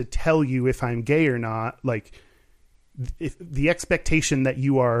I have to tell you if I'm gay or not? Like, if the expectation that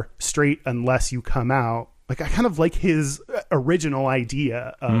you are straight unless you come out, like, I kind of like his original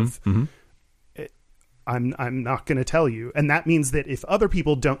idea of I'm not going to tell you. And that means that if other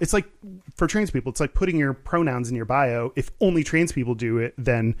people don't, it's like for trans people, it's like putting your pronouns in your bio. If only trans people do it,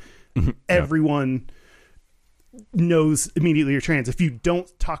 then everyone knows immediately you're trans. If you don't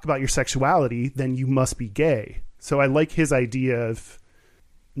talk about your sexuality, then you must be gay. So I like his idea of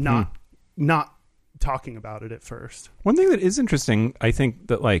not talking about it at first. One thing that is interesting, I think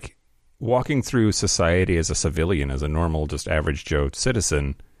that, like, walking through society as a civilian, as a normal, just average Joe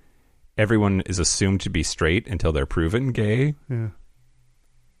citizen, everyone is assumed to be straight until they're proven gay. Yeah.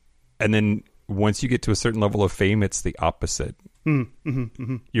 And then once you get to a certain level of fame, it's the opposite.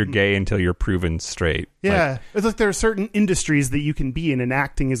 You're gay until you're proven straight. Yeah. It's like there are certain industries that you can be in, and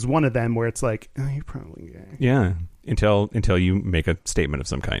acting is one of them, where it's like, oh, you're probably gay. Yeah. Until you make a statement of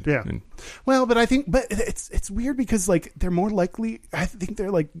some kind. Yeah. Well, but I think, it's weird because, like, they're more likely, I think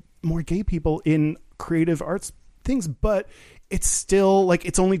they're, like, more gay people in creative arts things, but it's still, like,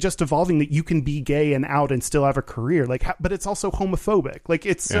 it's only just evolving that you can be gay and out and still have a career. Like, but it's also homophobic. Like,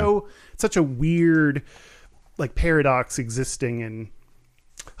 it's such a weird, like, paradox existing in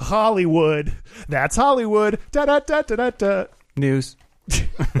Hollywood. That's Hollywood. Da da da da da da. News.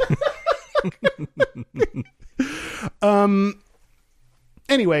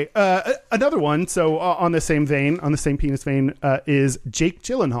 Anyway, another one. So on the same penis vein, is Jake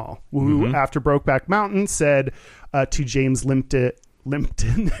Gyllenhaal, who after Brokeback Mountain said to James Lipton.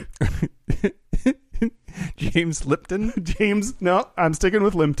 James Lipton? No, I'm sticking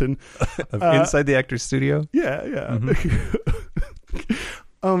with Lipton. Of Inside the Actors Studio? Yeah.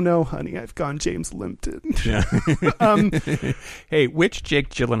 Oh no, honey, I've gone James Lipton. Yeah. Hey, which Jake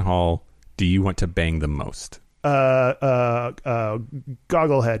Gyllenhaal do you want to bang the most? Gogglehead,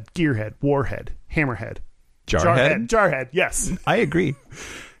 Gearhead, Warhead, Hammerhead, Jarhead. Yes, I agree.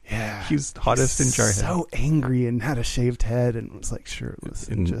 Yeah, he's hottest in Jarhead. So angry and had a shaved head and was like shirtless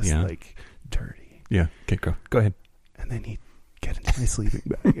and just like dirty. Yeah. Okay, go ahead. And then he'd get into my sleeping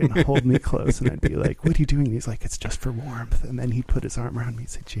bag and hold me close, and I'd be like, "What are you doing?" And he's like, "It's just for warmth." And then he'd put his arm around me and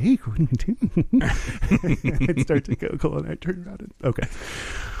say, "Jake, what are you doing?" And I'd start to goggle, and I'd turn around and okay.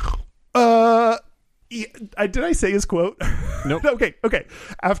 Did I say his quote? Nope. Okay.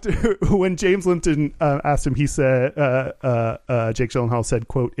 After when James Lipton asked him, he said, Jake Gyllenhaal said,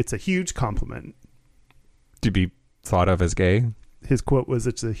 quote, "It's a huge compliment." To be thought of as gay? His quote was,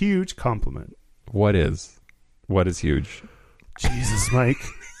 "It's a huge compliment." What is huge? Jesus, Mike.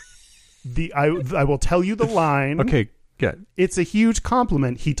 I will tell you the line. Okay, good. "It's a huge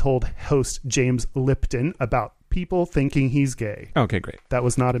compliment," he told host James Lipton, about people thinking he's gay. Okay, great. That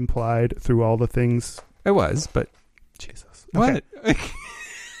was not implied through all the things. It was, but Jesus. What? Okay.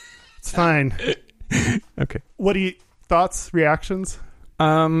 It's fine. Okay. What do you thoughts, reactions?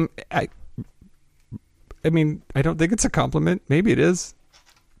 I mean, I don't think it's a compliment. Maybe it is.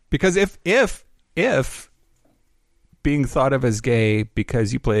 Because if being thought of as gay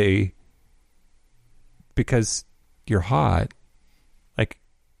because you're hot, like,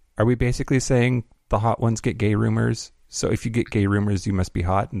 are we basically saying the hot ones get gay rumors, So if you get gay rumors, you must be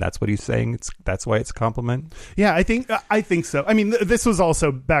hot, and that's what he's saying. That's why it's a compliment. Yeah, I think so. I mean, this was also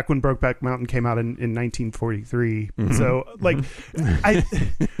back when Brokeback Mountain came out in 1943. Mm-hmm. So, like,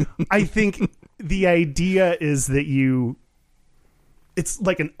 I think the idea is that it's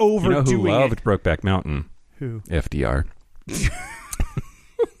like an overdoing. You know who loved Brokeback Mountain? Who? FDR.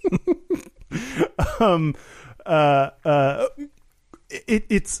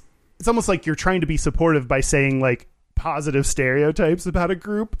 It's almost like you're trying to be supportive by saying like positive stereotypes about a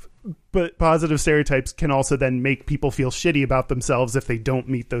group, but positive stereotypes can also then make people feel shitty about themselves if they don't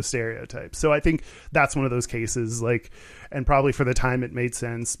meet those stereotypes. So I think that's one of those cases, like, and probably for the time it made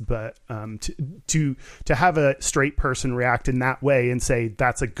sense, but to have a straight person react in that way and say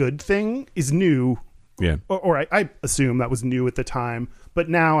that's a good thing is new. Yeah. Or I assume that was new at the time, but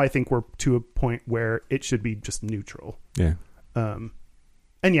now I think we're to a point where it should be just neutral. Yeah.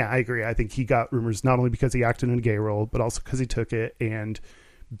 And yeah, I agree. I think he got rumors not only because he acted in a gay role, but also because he took it and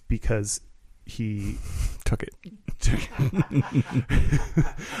because he took it.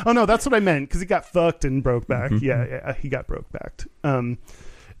 Oh no, that's what I meant. Because he got fucked and broke back. Mm-hmm. Yeah, he got broke backed. And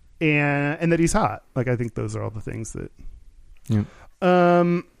that he's hot. Like, I think those are all the things that. Yeah.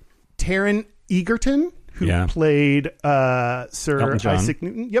 Taron Egerton, who played Sir Isaac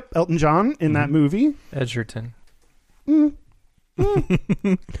Newton. Yep, Elton John in that movie. Edgerton.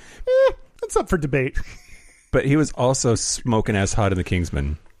 That's up for debate. But he was also smoking ass hot in The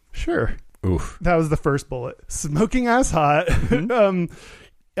Kingsman. Sure. Oof. That was the first bullet. Smoking ass hot. Mm-hmm.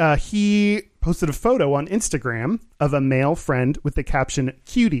 He posted a photo on Instagram of a male friend with the caption,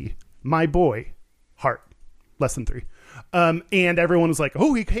 "Cutie, my boy, heart, less than 3." And everyone was like,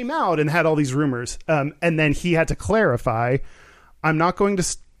 oh, he came out and had all these rumors. And then he had to clarify, he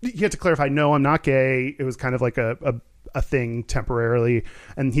had to clarify, no, I'm not gay. It was kind of like a thing temporarily.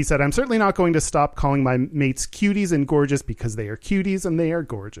 And he said, I'm certainly not going to stop calling my mates cuties and gorgeous because they are cuties and they are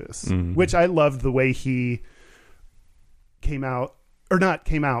gorgeous. Mm-hmm. Which I loved the way he came out, or not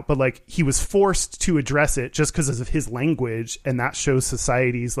came out, but like he was forced to address it just because of his language. And that shows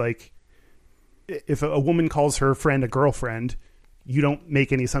society's like, if a woman calls her friend a girlfriend, you don't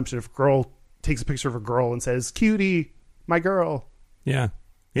make any assumption. If a girl takes a picture of a girl and says, cutie, my girl. Yeah.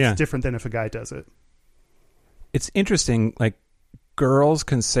 Yeah. It's different than if a guy does it. It's interesting. Like, girls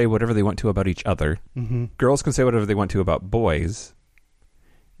can say whatever they want to about each other. Mm-hmm. Girls can say whatever they want to about boys.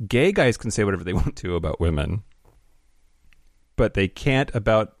 Gay guys can say whatever they want to about women. But they can't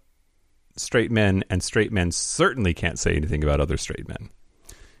about straight men, and straight men certainly can't say anything about other straight men.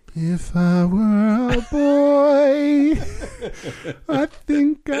 If I were a boy, I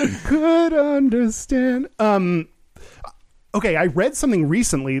think I could understand. Okay, I read something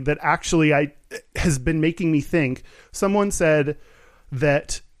recently that actually has been making me think. Someone said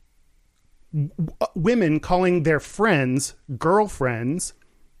that women calling their friends girlfriends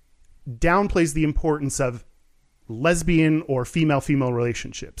downplays the importance of lesbian or female-female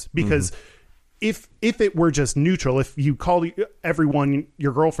relationships. Because if it were just neutral, if you call everyone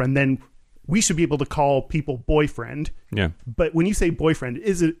your girlfriend, then we should be able to call people boyfriend. Yeah. But when you say boyfriend,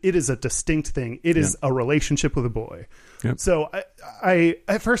 it is a distinct thing. It is a relationship with a boy. Yep. So I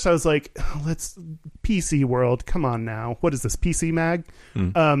at first I was like, let's PC world. Come on now. What is this, PC mag?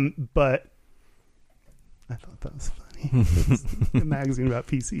 But I thought that was funny. It's a magazine about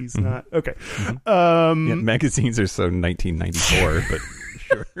PCs, not okay. Magazines are so 1994, but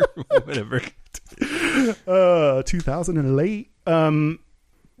sure, whatever. 2008.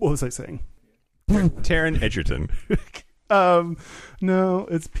 What was I saying? Taron Egerton. No,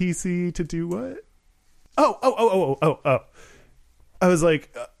 it's PC to do what? Oh. I was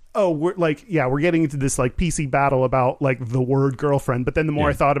like, we're like, we're getting into this like PC battle about like the word girlfriend. But then the more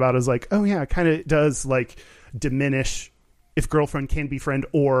I thought about it, I was like, oh yeah, it kind of does like diminish if girlfriend can be friend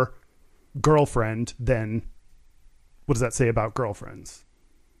or girlfriend. Then what does that say about girlfriends?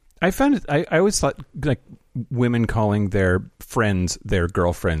 I found it. I always thought like women calling their friends their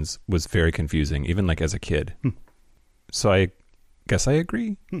girlfriends was very confusing, even like as a kid. So I guess I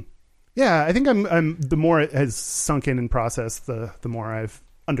agree. Yeah, I think I'm the more it has sunk in and processed, the more I've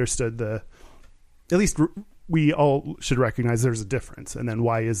understood at least we all should recognize there's a difference, and then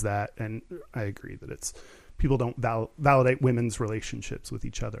why is that? And I agree that it's people don't validate women's relationships with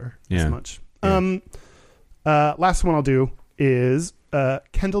each other as much. Yeah. Last one I'll do is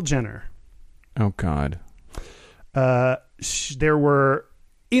Kendall Jenner. Oh God. There were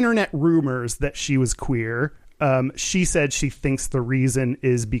internet rumors that she was queer. She said she thinks the reason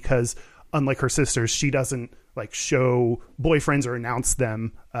is because, unlike her sisters, she doesn't like show boyfriends or announce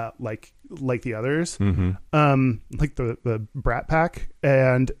them like the others, like the Brat Pack.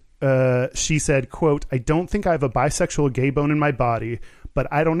 And she said, quote, "I don't think I have a bisexual gay bone in my body, but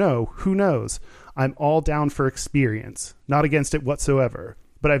I don't know. Who knows? I'm all down for experience. Not against it whatsoever.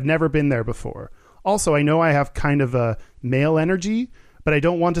 But I've never been there before. Also, I know I have kind of a male energy, but I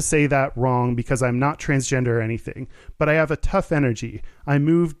don't want to say that wrong because I'm not transgender or anything. But I have a tough energy. I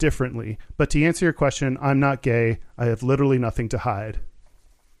move differently. But to answer your question, I'm not gay. I have literally nothing to hide."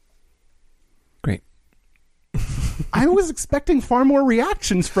 Great. I was expecting far more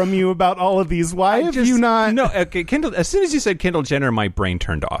reactions from you about all of these. Why have you not? No, okay, Kendall. As soon as you said Kendall Jenner, my brain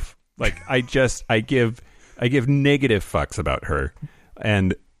turned off. Like I give negative fucks about her,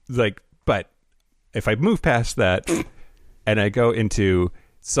 and like, but if I move past that and I go into,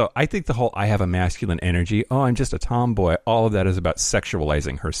 so I think the whole I have a masculine energy. Oh, I'm just a tomboy. All of that is about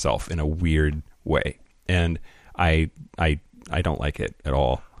sexualizing herself in a weird way, and I don't like it at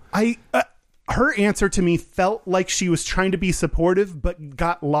all. Her answer to me felt like she was trying to be supportive, but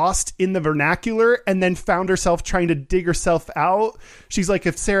got lost in the vernacular and then found herself trying to dig herself out. She's like,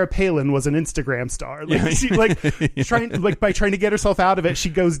 if Sarah Palin was an Instagram star, like she by trying to get herself out of it, she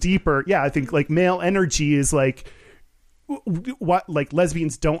goes deeper. Yeah. I think like male energy is like what, like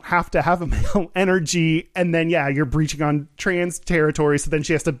lesbians don't have to have a male energy. And then, yeah, you're breaching on trans territory. So then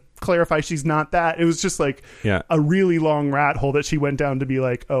she has to clarify she's not that. It was just like a really long rat hole that she went down to be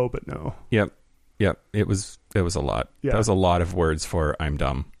like, oh, but no. Yep. It was a lot. Yeah. That was a lot of words for I'm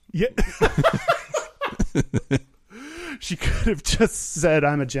dumb. Yeah. She could have just said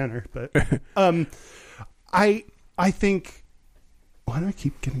I'm a Jenner, but I think, why do I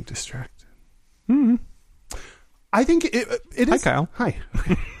keep getting distracted? Mm-hmm. I think it is. Hi, Kyle. Hi.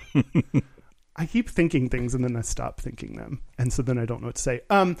 I keep thinking things and then I stop thinking them, and so then I don't know what to say.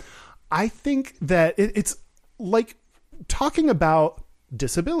 I think that it's like talking about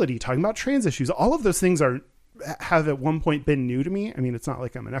disability, talking about trans issues. All of those things have at one point been new to me. I mean, it's not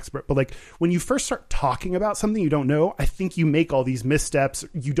like I'm an expert, but like when you first start talking about something you don't know, I think you make all these missteps.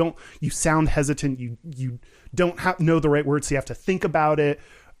 You sound hesitant. You don't know the right words, so you have to think about it.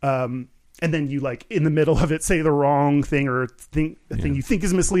 And then you like in the middle of it say the wrong thing or thing you think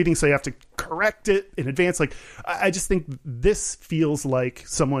is misleading, so you have to correct it in advance. Like I just think this feels like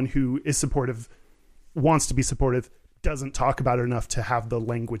someone who is supportive, wants to be supportive, doesn't talk about it enough to have the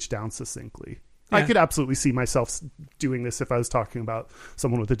language down succinctly. Yeah. I could absolutely see myself doing this if I was talking about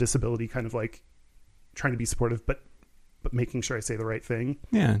someone with a disability, kind of like trying to be supportive, but making sure I say the right thing.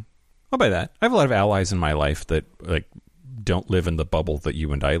 Yeah. I'll buy that. I have a lot of allies in my life that like don't live in the bubble that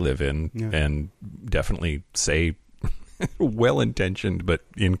you and I live in, and definitely say well-intentioned but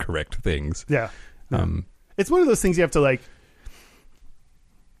incorrect things. Yeah. It's one of those things you have to like,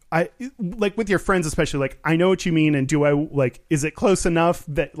 I like with your friends, especially, like, I know what you mean. And do I like, is it close enough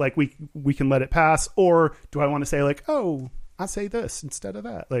that like we can let it pass? Or do I want to say like, oh, I say this instead of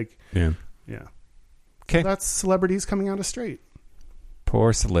that? Like, yeah. Okay. So that's celebrities coming out as straight.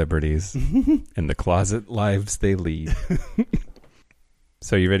 Poor celebrities and the closet lives they lead.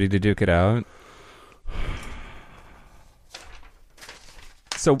 So you ready to duke it out?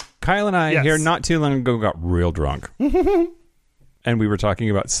 So Kyle and I here not too long ago got real drunk. And we were talking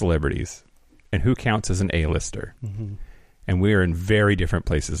about celebrities and who counts as an A-lister. Mm-hmm. And we are in very different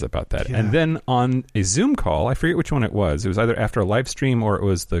places about that. Yeah. And then on a Zoom call, I forget which one it was. It was either after a live stream or it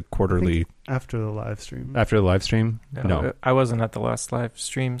was the quarterly. After the live stream. After the live stream? No. I wasn't at the last live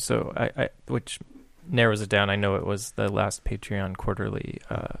stream, so I which narrows it down. I know it was the last Patreon quarterly.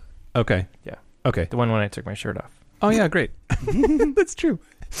 Okay. Yeah. Okay. The one when I took my shirt off. Oh, yeah, great. That's true.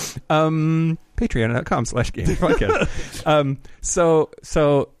 Patreon.com/gamepodcast.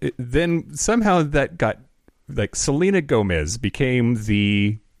 So then somehow that got like Selena Gomez became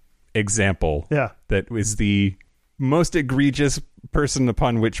the example. Yeah. That was the most egregious person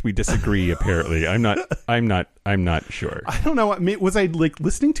upon which we disagree. Apparently, I'm not sure. I don't know. Was I like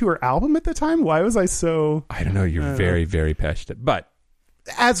listening to her album at the time? Why was I so? I don't know. You're very, very passionate, but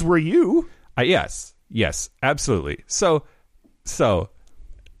as were you. Yes, absolutely. So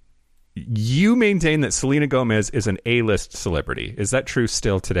you maintain that Selena Gomez is an A-list celebrity. Is that true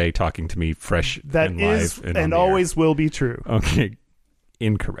still today, talking to me fresh and live? That is and always will be true. Okay.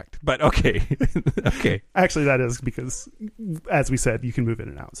 Incorrect. But okay. Okay. Actually, that is because, as we said, you can move in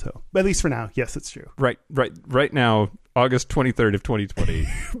and out. So, at least for now, yes, it's true. Right now, August 23rd of 2020.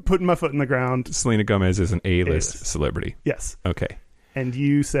 Putting my foot in the ground. Selena Gomez is an A-list celebrity. Yes. Okay. And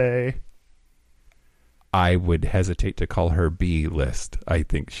you say... I would hesitate to call her B-list. I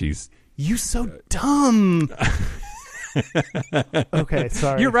think she's... You so dumb. Okay,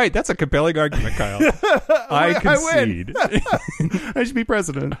 sorry. You're right. That's a compelling argument, Kyle. I concede. I should be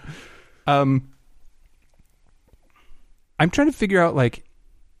president. I'm trying to figure out, like,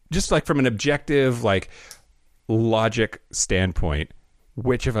 just like from an objective, like logic standpoint,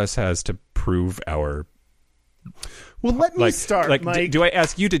 which of us has to prove our? Well, let me start. Like, Mike. do I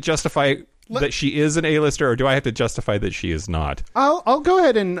ask you to justify that she is an A-lister, or do I have to justify that she is not? I'll go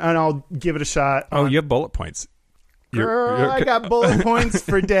ahead and I'll give it a shot. Oh, you have bullet points. Girl, I got bullet points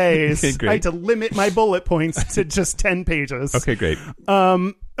for days. Okay, great. I had to limit my bullet points to just 10 pages. Okay, great.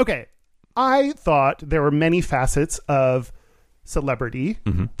 Okay. I thought there were many facets of celebrity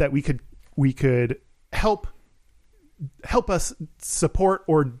that we could help us support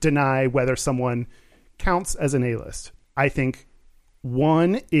or deny whether someone counts as an A-list. I think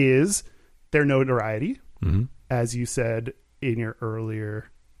one is their notoriety, as you said in your earlier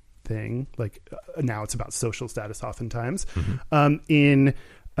thing. Like now it's about social status oftentimes. In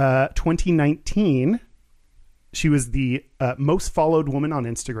 2019, she was the most followed woman on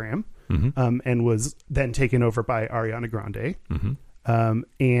Instagram, and was then taken over by Ariana Grande.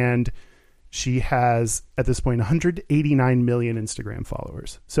 And she has, at this point, 189 million Instagram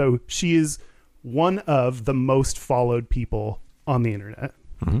followers. So she is one of the most followed people on the internet.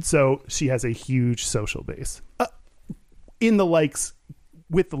 So she has a huge social base in the likes,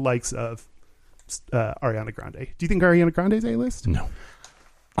 with the likes of Ariana Grande. Do you think Ariana Grande's A-list? No.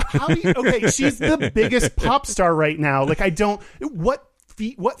 Okay, she's the biggest pop star right now. Like, I don't. What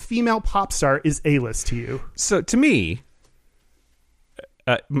female pop star is A-list to you? So to me,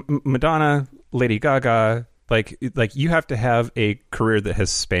 Madonna, Lady Gaga, like you have to have a career that has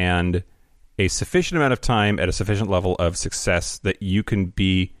spanned a sufficient amount of time at a sufficient level of success that you can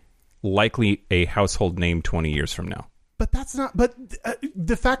be likely a household name 20 years from now. But that's not. But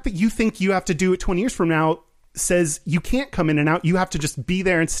the fact that you think you have to do it 20 years from now says you can't come in and out. You have to just be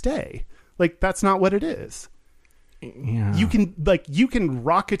there and stay. Like, that's not what it is. Yeah. You can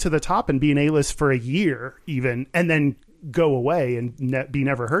rocket to the top and be an A-list for a year even, and then go away and be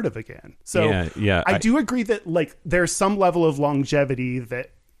never heard of again. So yeah, I do agree that like there's some level of longevity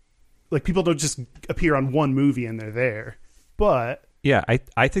that like people don't just appear on one movie and they're there. But yeah,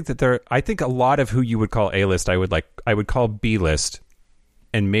 I think that I think a lot of who you would call A-list, I would call B-list,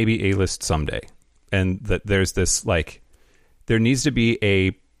 and maybe A-list someday. And that there's this like, there needs to be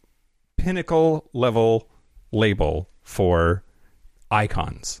a pinnacle level label for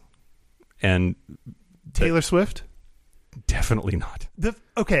icons, and Taylor Swift. Definitely not. That's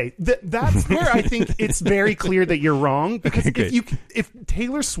where I think it's very clear that you're wrong, because Okay, if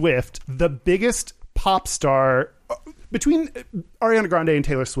Taylor Swift, the biggest pop star between Ariana Grande and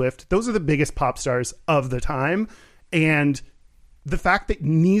Taylor Swift, those are the biggest pop stars of the time, and the fact that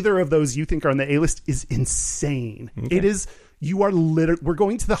neither of those you think are on the A-list is insane. Okay. It is. You are we're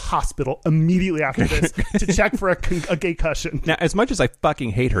going to the hospital immediately after this to check for a gaycussion. Now, as much as I fucking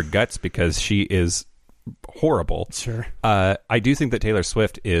hate her guts because she is horrible, sure, I do think that Taylor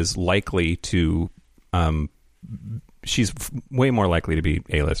Swift is likely to she's way more likely to be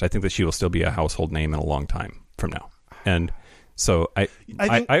A-list. I think that she will still be a household name in a long time from now, and so I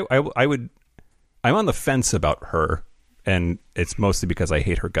would, I'm on the fence about her, and it's mostly because I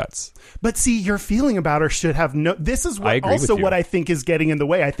hate her guts. But see, your feeling about her should have no. This is I agree also with you. what I think is getting in the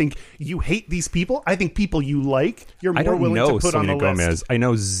way. I think you hate these people. I think people you like, you're more willing to put Selena on the Gomez. list. I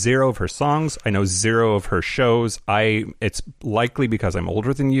know zero of her songs. I know zero of her shows. It's likely because I'm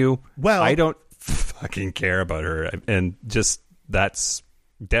older than you. Well, I don't fucking care about her, and just that's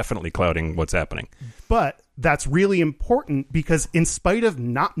definitely clouding what's happening. But that's really important because in spite of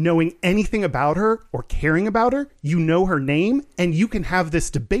not knowing anything about her or caring about her, you know her name, and you can have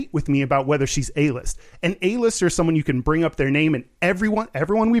this debate with me about whether she's A-list. An A-lister is someone you can bring up their name, and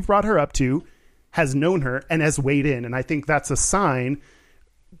everyone we've brought her up to has known her and has weighed in. And I think that's a sign.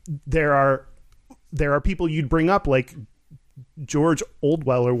 There are people you'd bring up like George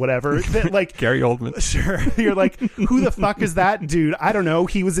Oldwell or whatever that like Gary Oldman. Sure. You're like, who the fuck is that dude? I don't know.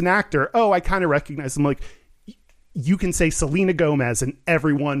 He was an actor. Oh, I kind of recognize him. Like, you can say Selena Gomez and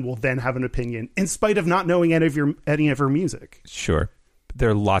everyone will then have an opinion in spite of not knowing any of her music. Sure. There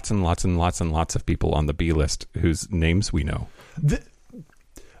are lots and lots and lots and lots of people on the B list whose names we know.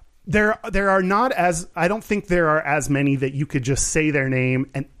 There are not as, I don't think there are as many that you could just say their name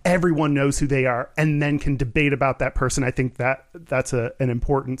and everyone knows who they are and then can debate about that person. I think that's an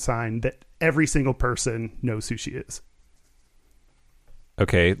important sign that every single person knows who she is.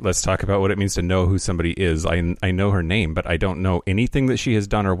 Okay, let's talk about what it means to know who somebody is. I know her name, but I don't know anything that she has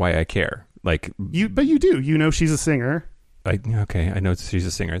done or why I care. Like but you do. You know she's a singer. I know she's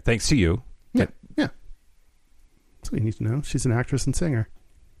a singer. Thanks to you. Yeah. That's what you need to know. She's an actress and singer.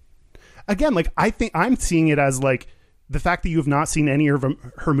 Again, like I think I'm seeing it as like the fact that you have not seen any of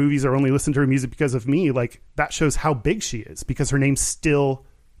her movies or only listened to her music because of me. Like that shows how big she is because her name's still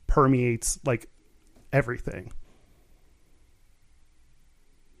permeates like everything.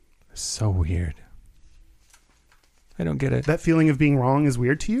 So weird. I don't get it. That feeling of being wrong is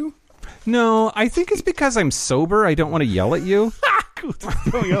weird to you? No, I think it's because I'm sober. I don't want to yell at you.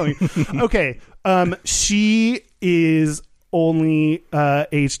 Okay. She is only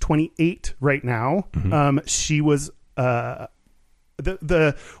age 28 right now. She was the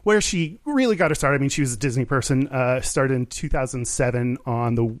where she really got her start. I mean, she was a Disney person. Started in 2007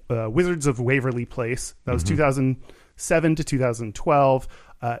 on the Wizards of Waverly Place. That was 2007 to 2012.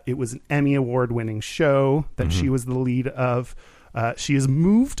 It was an Emmy Award-winning show that she was the lead of. She has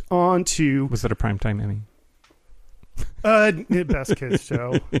moved on to... Was that a primetime Emmy? Best Kids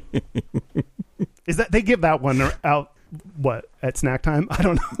Show. Is that they give that one out? What, at snack time? I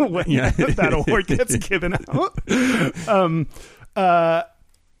don't know when that award gets given out. And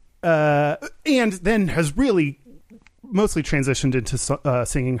then has really mostly transitioned into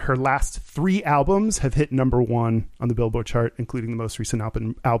singing. Her last 3 albums have hit #1 on the Billboard chart, including the most recent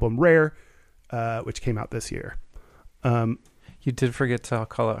album Rare, which came out this year. You did forget to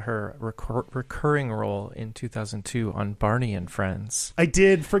call out her recurring role in 2002 on Barney and Friends. I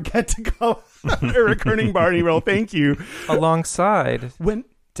did forget to call her recurring Barney role. Thank you. Alongside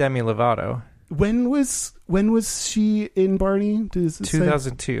Demi Lovato. When was she in Barney? Does it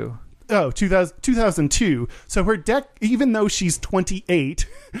 2002. Say? Oh, 2002. So her even though she's 28,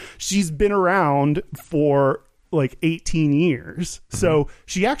 she's been around for like 18 years. So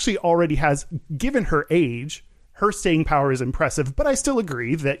she actually already has, given her age, her staying power is impressive. But I still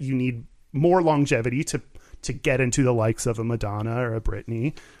agree that you need more longevity to get into the likes of a Madonna or a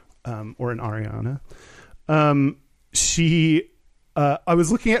Britney or an Ariana. I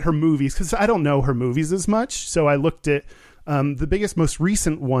was looking at her movies because I don't know her movies as much. So I looked at the most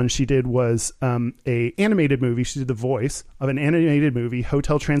recent one she did was a animated movie. She did the voice of an animated movie,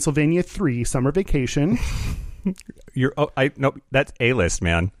 Hotel Transylvania 3 Summer Vacation. That's A-list,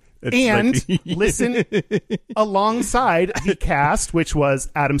 man. It's listen, alongside the cast, which was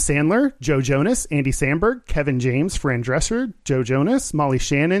Adam Sandler, Joe Jonas, Andy Samberg, Kevin James, Fran Drescher, Joe Jonas, Molly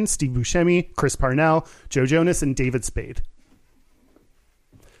Shannon, Steve Buscemi, Chris Parnell, Joe Jonas, and David Spade.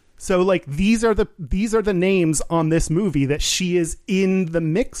 So, like, these are the names on this movie that she is in the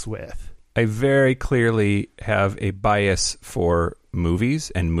mix with. I very clearly have a bias for movies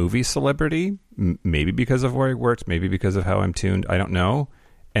and movie celebrity, maybe because of where I worked, maybe because of how I'm tuned. I don't know.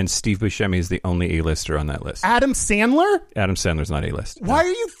 And Steve Buscemi is the only A-lister on that list. Adam Sandler? Adam Sandler's not A-list. Why are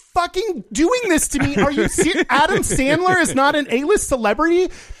you fucking doing this to me? Are you serious? Adam Sandler is not an A-list celebrity?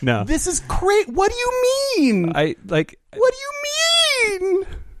 No. This is great. What do you mean? What do you mean?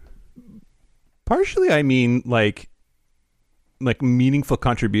 Partially, I mean, like meaningful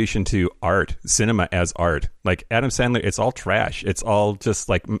contribution to art, cinema as art. Like Adam Sandler, it's all trash. It's all just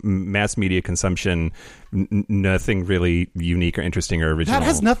like mass media consumption. Nothing really unique or interesting or original. That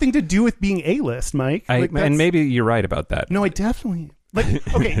has nothing to do with being A-list, Mike. And maybe you're right about that. No, I definitely...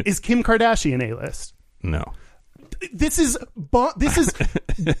 okay, is Kim Kardashian A-list? No. This is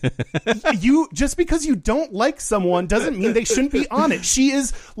you. Just because you don't like someone doesn't mean they shouldn't be on it. She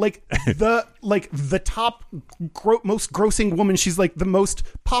is the top most grossing woman. She's like the most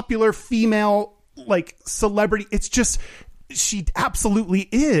popular female like celebrity. It's just she absolutely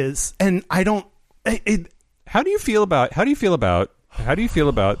is, and I don't. How do you feel about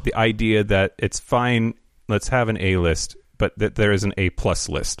the idea that it's fine? Let's have an A-list, but that there is an A+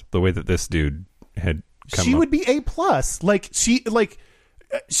 list. The way that this dude had. She would be A+.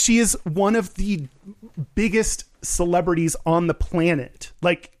 She is one of the biggest celebrities on the planet.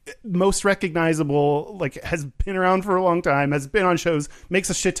 Like, most recognizable, like, has been around for a long time, has been on shows, makes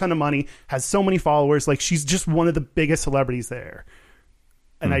a shit ton of money, has so many followers. Like, she's just one of the biggest celebrities there.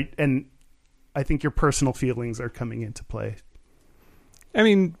 And I think your personal feelings are coming into play. I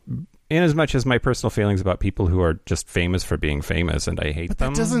mean, in as much as my personal feelings about people who are just famous for being famous and I hate them.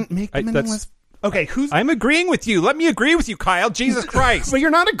 But that doesn't make them any less... Okay, I'm agreeing with you. Let me agree with you, Kyle. Jesus Christ. But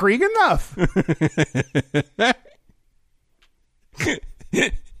you're not agreeing enough.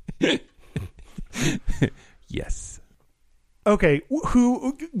 Yes. Okay,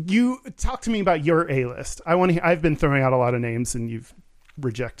 you talk to me about your A-list. I've been throwing out a lot of names and you've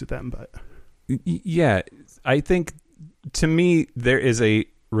rejected them, but yeah, I think to me there is a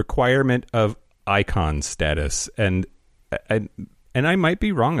requirement of icon status, and I might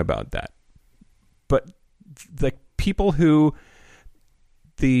be wrong about that. But the people who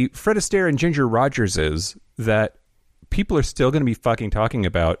the Fred Astaire and Ginger Rogers is that people are still going to be fucking talking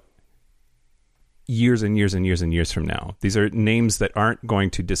about years and years and years and years from now. These are names that aren't going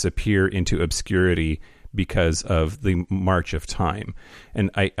to disappear into obscurity because of the march of time.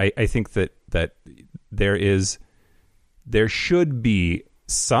 And I think that there should be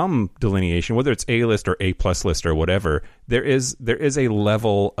some delineation, whether it's A-list or A-plus list or whatever. There is a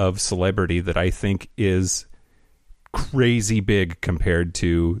level of celebrity that I think is crazy big compared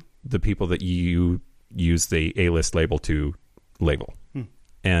to the people that you use the A-list label to label.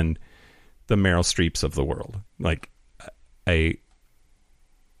 And the Meryl Streeps of the world. Like, as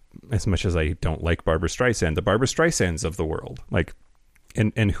much as I don't like Barbra Streisand, the Barbra Streisands of the world. Like,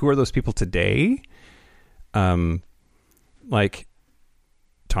 and who are those people today? Like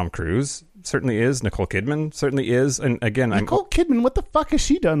Tom Cruise certainly is. Nicole Kidman certainly is. And again, Nicole Kidman, what the fuck has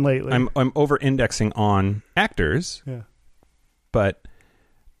she done lately? I'm over-indexing on actors. Yeah. But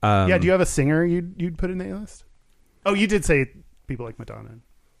do you have a singer you'd put in the list? Oh, you did say people like Madonna.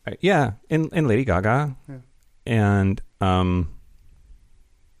 Yeah, and Lady Gaga. Yeah. And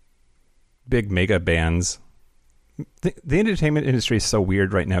big mega bands. The entertainment industry is so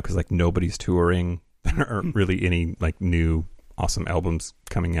weird right now because like nobody's touring. There aren't really any like new awesome albums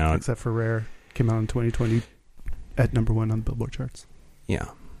coming out, except for Rare, came out in 2020 at number 1 on the Billboard charts. Yeah.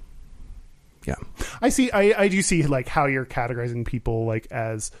 I do see like how you're categorizing people like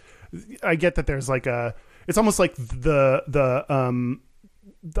as. I get that there's like it's almost like the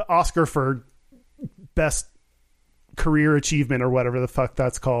Oscar for best career achievement or whatever the fuck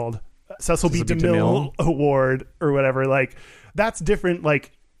that's called. Cecil B. DeMille Award or whatever. Like that's different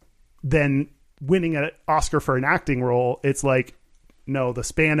like than winning an Oscar for an acting role. It's like, no, the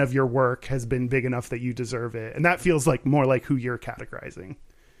span of your work has been big enough that you deserve it. And that feels like more like who you're categorizing.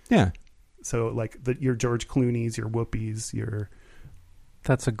 Yeah. So like your George Clooney's, your Whoopi's, your...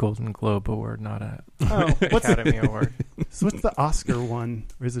 That's a Golden Globe Award, not a Academy Award. So what's the Oscar one?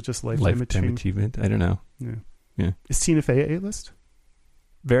 Or is it just Lifetime Achievement? I don't know. Yeah. Is Tina Fey A-list?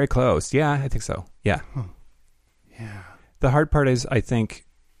 Very close. Yeah, I think so. Yeah. Huh. Yeah. The hard part is, I think,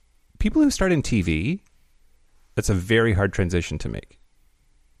 people who start in TV, that's a very hard transition to make.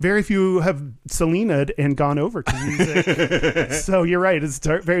 Very few have Selena-'d and gone over to music. So you're right. It's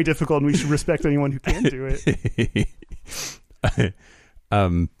very difficult, and we should respect anyone who can do it.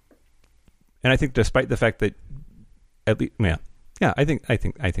 And I think, despite the fact that, at least, I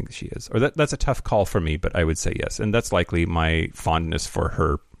think she is. Or that's a tough call for me, but I would say yes. And that's likely my fondness for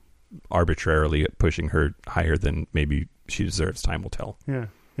her arbitrarily pushing her higher than maybe she deserves. Time will tell.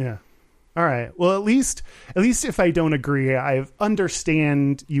 Yeah. All right. Well, at least if I don't agree, I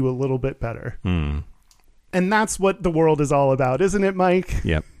understand you a little bit better. And that's what the world is all about, isn't it, Mike?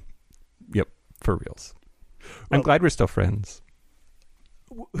 Yep. For reals. Well, I'm glad we're still friends.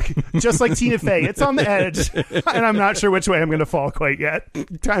 Just like Tina Fey. It's on the edge. And I'm not sure which way I'm going to fall quite yet.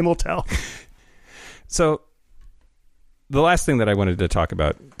 Time will tell. So the last thing that I wanted to talk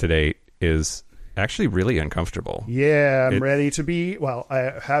about today is actually really uncomfortable. Yeah, I'm ready to be. Well,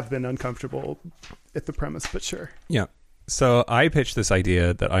 I have been uncomfortable at the premise, but sure. Yeah. So I pitched this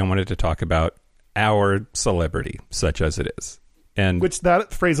idea that I wanted to talk about our celebrity, such as it is. And which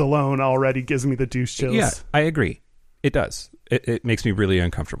that phrase alone already gives me the douche chills. Yeah, I agree. It does. It makes me really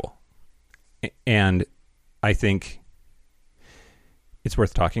uncomfortable. And I think it's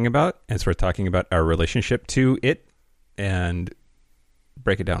worth talking about. And it's worth talking about our relationship to it and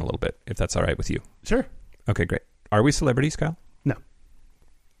break it down a little bit, if that's all right with you. Sure. Okay, great. Are we celebrities, Kyle? No.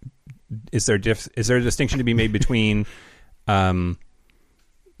 Is there a distinction to be made between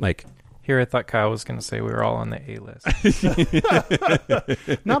like... Here, I thought Kyle was going to say we were all on the A-list.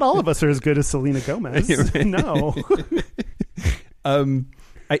 Not all of us are as good as Selena Gomez. No.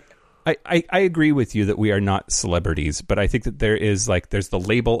 I agree with you that we are not celebrities, but I think that there's the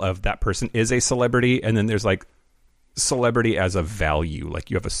label of that person is a celebrity, and then there's like celebrity as a value.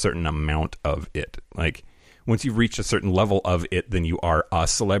 Like you have a certain amount of it. Like once you've reached a certain level of it, then you are a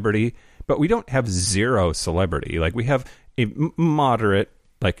celebrity. But we don't have zero celebrity. Like we have a moderate,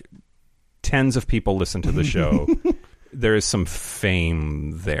 like tens of people listen to the show. There is some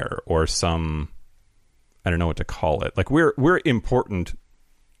fame there, or some, I don't know what to call it. Like we're important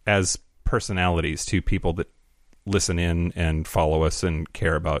as personalities to people that listen in and follow us and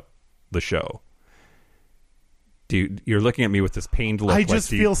care about the show. You're looking at me with this pained look. I just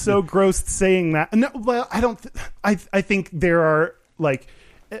feel so gross saying that. No, well, I don't. I think there are like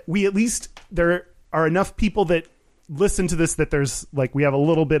there are enough people that listen to this that there's like we have a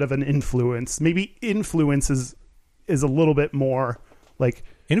little bit of an influence. Maybe influence is a little bit more like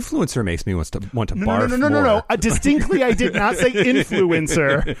influencer makes me want to barf. No. Distinctly, I did not say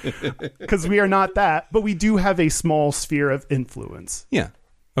influencer because we are not that, but we do have a small sphere of influence. Yeah.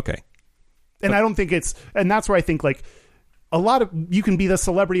 Okay. And I don't think and that's where I think like you can be the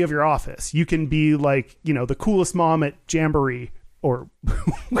celebrity of your office. You can be like, the coolest mom at Jamboree or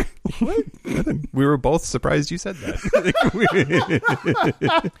What? We were both surprised you said that.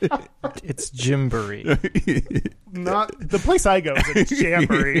 It's Gymboree. not the place I go is a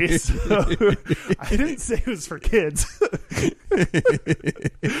Jamboree. So I didn't say it was for kids.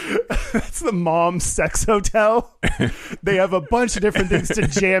 That's the mom sex hotel. They have a bunch of different things to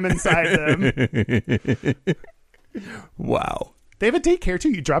jam inside them. Wow. They have a daycare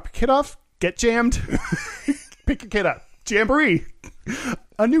too. You drop your kid off, get jammed, pick your kid up. Jamboree.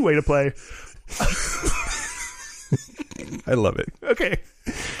 A new way to play. I love it. Okay.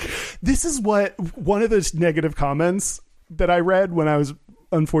 This is one of those negative comments that I read when I was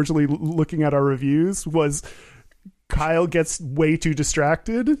unfortunately looking at our reviews was Kyle gets way too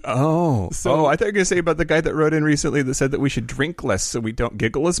distracted. Oh, I thought you were going to say about the guy that wrote in recently that said that we should drink less so we don't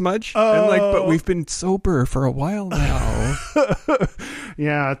giggle as much. I'm like, but we've been sober for a while now.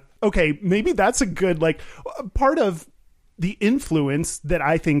 Yeah. Okay. Maybe that's a good, part of the influence that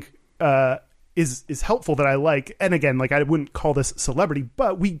I think is helpful that I like. And again, I wouldn't call this celebrity,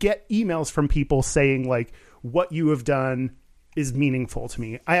 but we get emails from people saying what you have done is meaningful to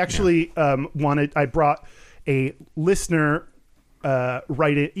me. I actually I brought a listener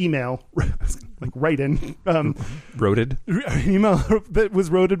email Roted? email that was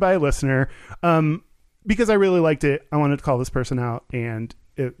roted by a listener because I really liked it. I wanted to call this person out, and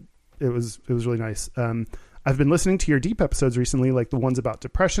it was really nice. I've been listening to your deep episodes recently, like the ones about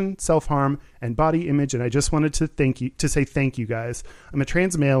depression, self-harm, and body image, and I just wanted to say thank you guys. I'm a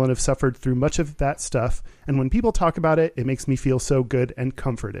trans male and have suffered through much of that stuff, and when people talk about it, it makes me feel so good and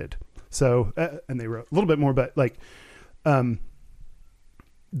comforted. So, and they wrote a little bit more, but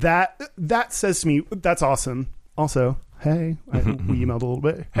that says to me, that's awesome. Also, hey, we emailed a little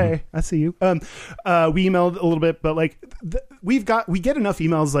bit. Hey, I see you. We emailed a little bit, but we get enough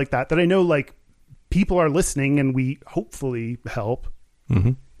emails like that I know people are listening, and we hopefully help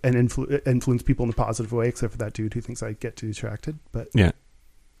and influence people in a positive way, except for that dude who thinks I get too distracted. But yeah.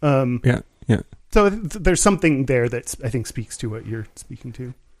 So there's something there that I think speaks to what you're speaking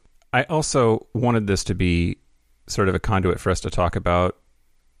to. I also wanted this to be sort of a conduit for us to talk about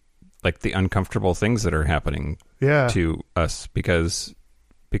the uncomfortable things that are happening to us because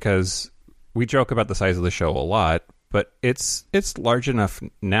we joke about the size of the show a lot, but it's large enough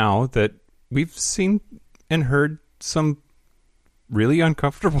now that we've seen and heard some really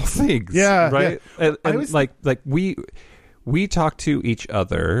uncomfortable things. Yeah. Right. Yeah. And we talk to each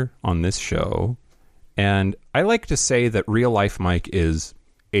other on this show, and I like to say that real life Mike is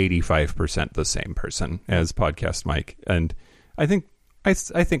 85% the same person as podcast Mike. And I think I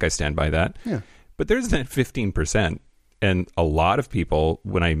stand by that. Yeah. But there's that 15%. And a lot of people,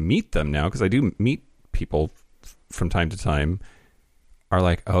 when I meet them now, because I do meet people from time to time, are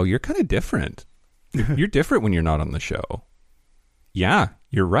like, oh, you're kind of different. You're different when you're not on the show. Yeah,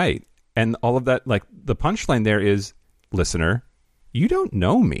 you're right. And all of that, the punchline there is, listener, you don't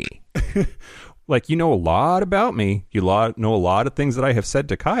know me. You know a lot about me. You know a lot of things that I have said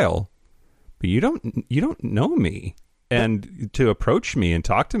to Kyle, but you don't know me. And to approach me and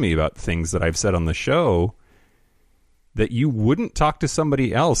talk to me about things that I've said on the show that you wouldn't talk to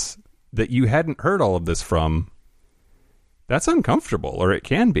somebody else that you hadn't heard all of this from, that's uncomfortable, or it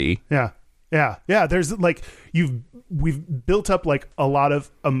can be. Yeah. There's we've built up a lot of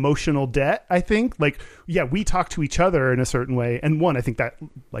emotional debt, I think. We talk to each other in a certain way. And I think that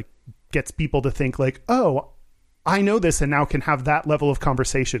gets people to think oh, I know this, and now can have that level of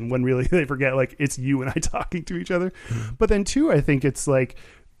conversation, when really they forget it's you and I talking to each other. Mm-hmm. But then too, I think it's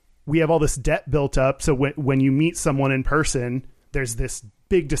we have all this debt built up. So when you meet someone in person, there's this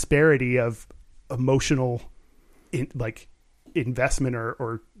big disparity of emotional investment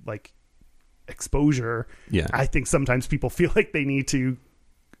or exposure. Yeah. I think sometimes people feel like they need to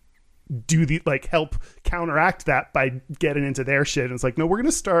do the help counteract that by getting into their shit. And it's no, we're going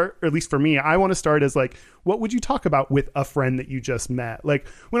to start, or at least for me, I want to start as what would you talk about with a friend that you just met? We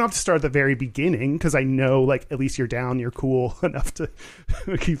don't have to start at the very beginning, because I know at least you're down, you're cool enough to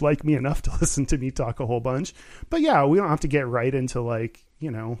you like me enough to listen to me talk a whole bunch. But yeah, we don't have to get right into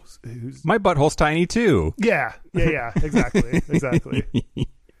who's my butthole's tiny too. Yeah, exactly.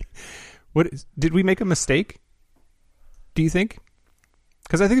 Did we make a mistake, do you think?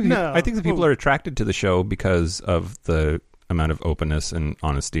 Because I think the people are attracted to the show because of the amount of openness and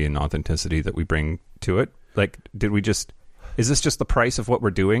honesty and authenticity that we bring to it. Is this just the price of what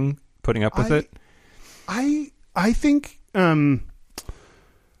we're doing, putting up with it? I think I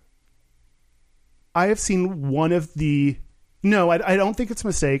have seen one of the... No, I don't think it's a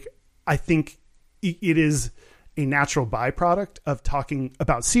mistake. I think it is a natural byproduct of talking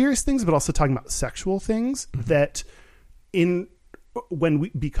about serious things, but also talking about sexual things that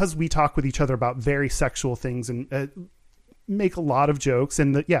because we talk with each other about very sexual things and make a lot of jokes.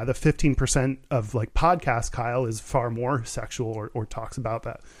 And the 15% of like podcast Kyle is far more sexual or talks about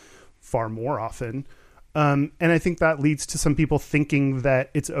that far more often. And I think that leads to some people thinking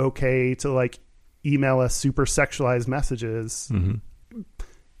that it's okay to like email us super sexualized messages. Mm-hmm.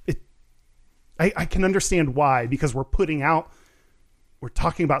 I can understand why, because we're talking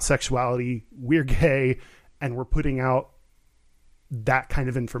about sexuality, we're gay, and we're putting out that kind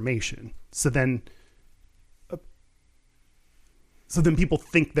of information. So then people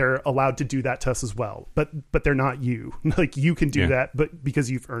think they're allowed to do that to us as well, but they're not you. Like you can do that, but because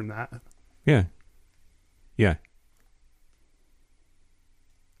you've earned that. Yeah. Yeah.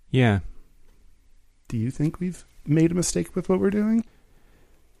 Yeah. Do you think we've made a mistake with what we're doing?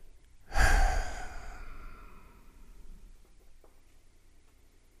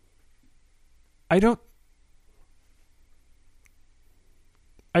 I don't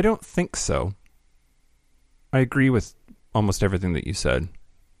think so. I agree with almost everything that you said.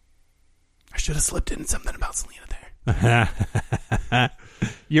 I should have slipped in something about Selena there.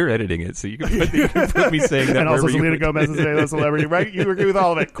 You're editing it, so you can put me saying that. And also Selena Gomez is a celebrity, right? You agree with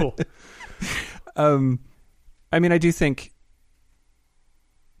all of it. Cool. I mean, I do think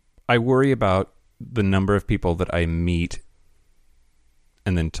I worry about the number of people that I meet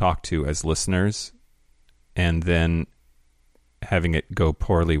and then talk to as listeners, and then having it go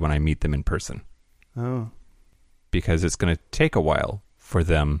poorly when I meet them in person. Oh. Because it's going to take a while for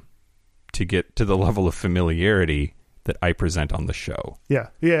them to get to the level of familiarity that I present on the show.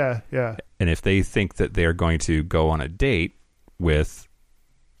 Yeah. And if they think that they're going to go on a date with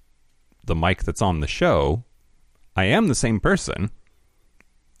the Mike that's on the show, I am the same person.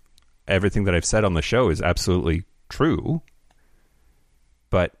 Everything that I've said on the show is absolutely true.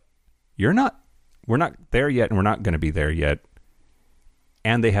 But we're not there yet, and we're not going to be there yet.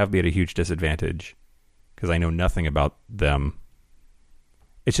 And they have me at a huge disadvantage because I know nothing about them.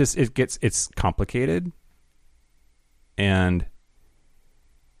 It's just, it's complicated. And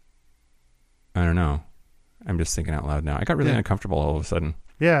I don't know. I'm just thinking out loud now. I got really uncomfortable all of a sudden.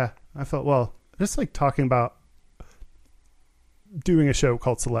 Yeah. I felt, just like talking about doing a show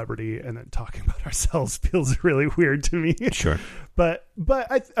called Celebrity and then talking about ourselves feels really weird to me. Sure. But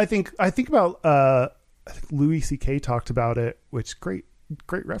I think about, I think Louis C.K. talked about it, which great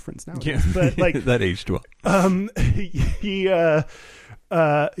reference now. Yeah. But like that aged well.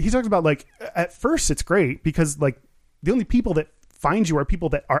 He talked about like at first it's great because like the only people that find you are people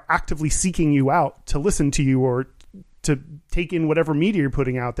that are actively seeking you out to listen to you or to take in whatever media you're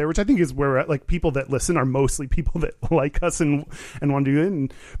putting out there, which I think is where like people that listen are mostly people that like us and want to do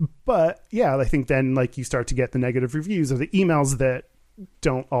it. But yeah, I think then like you start to get the negative reviews or the emails that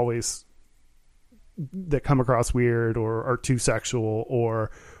don't always, that come across weird or are too sexual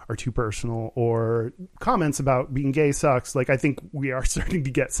or are too personal, or comments about being gay sucks. Like I think we are starting to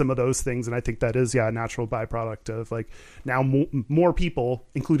get some of those things, and I think that is a natural byproduct of like now more people,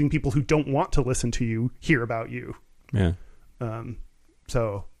 including people who don't want to listen to you, hear about you. Yeah.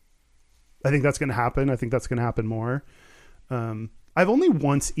 So I think that's going to happen. I think that's going to happen more. I've only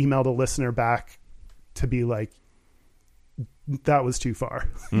once emailed a listener back to be like, that was too far.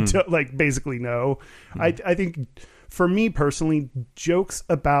 To like basically no. I think for me personally, jokes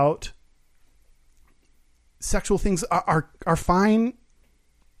about sexual things are fine.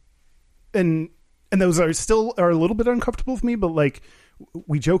 And those are still a little bit uncomfortable for me, but like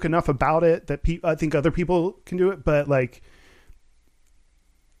we joke enough about it that I think other people can do it. But like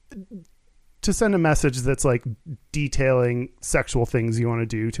to send a message that's like detailing sexual things you want to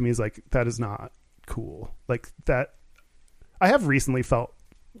do to me is like, that is not cool. Like that. I have recently felt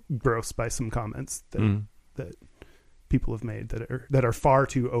gross by some comments that people have made that are far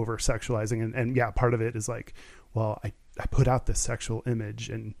too over sexualizing. And yeah, part of it is like, well, I put out this sexual image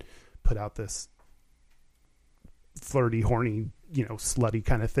and put out this flirty, horny, slutty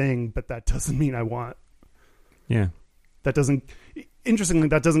kind of thing, but that doesn't mean I want. Yeah. Interestingly,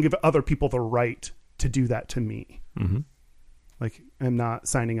 that doesn't give other people the right to do that to me. Mm-hmm. Like I'm not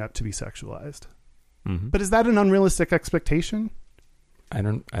signing up to be sexualized. Mm-hmm. But is that an unrealistic expectation? I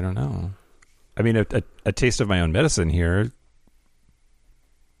don't know. I mean, a taste of my own medicine here.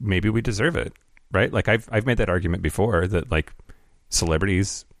 Maybe we deserve it, right? Like I've made that argument before that like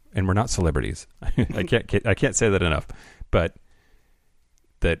celebrities, and we're not celebrities. I can't say that enough, but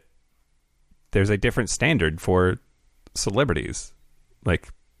that there's a different standard for celebrities. Like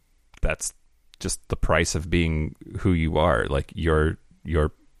that's just the price of being who you are. Like your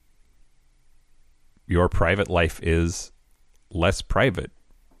your private life is less private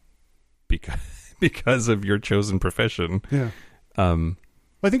because of your chosen profession. Yeah.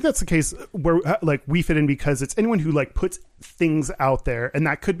 I think that's the case where like we fit in because it's anyone who like puts things out there, and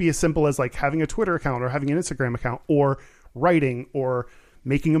that could be as simple as like having a Twitter account or having an Instagram account or writing or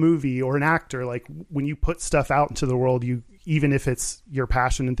making a movie or an actor. Like when you put stuff out into the world, you, even if it's your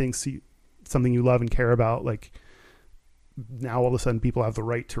passion and things, something you love and care about, like now all of a sudden people have the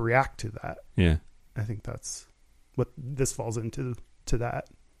right to react to that. Yeah. I think that's what this falls into that.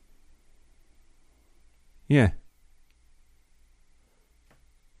 Yeah.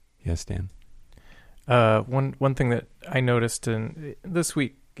 Yes, Dan. One thing that I noticed in this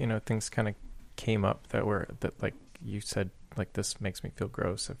week, things kind of came up that like you said, like, this makes me feel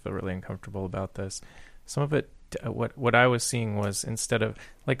gross. I feel really uncomfortable about this. Some of it, what I was seeing was, instead of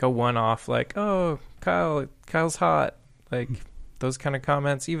like a one-off, like, oh, Kyle's hot, like those kind of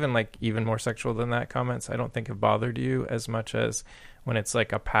comments, even more sexual than that comments, I don't think have bothered you as much as when it's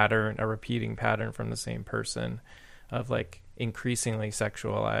like a repeating pattern from the same person of like increasingly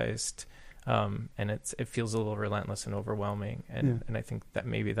sexualized, and it feels a little relentless and overwhelming, and I think that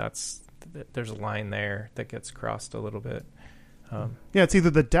maybe there's a line there that gets crossed a little bit. It's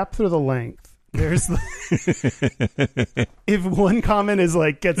either the depth or the length. There's if one comment is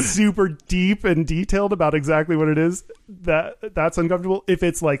like gets super deep and detailed about exactly what it is, that's uncomfortable. If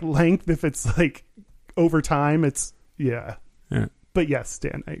it's like length, if it's like over time, it's yeah. But yes,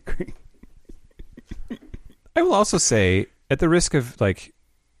 Dan, I agree. I will also say, at the risk of like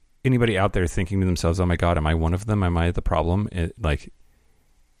anybody out there thinking to themselves, "Oh my God, am I one of them? Am I the problem?" Like,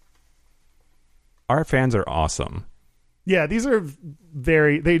 our fans are awesome. Yeah, these are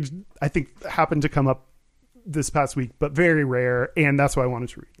I think happened to come up this past week, but very rare, and that's why I wanted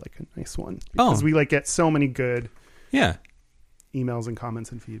to read like a nice one, because we like get so many good emails and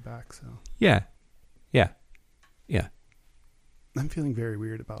comments and feedback. So yeah. I'm feeling very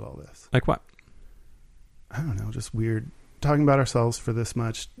weird about all this. Like what? I don't know, just weird talking about ourselves for this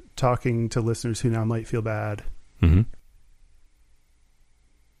much, talking to listeners who now might feel bad. Mm-hmm.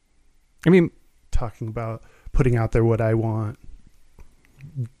 I mean, talking about putting out there what I want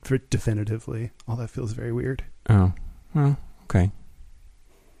definitively. All that feels very weird. Oh, well, okay.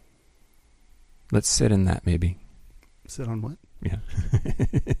 Let's sit in that, maybe. Sit on what? Yeah.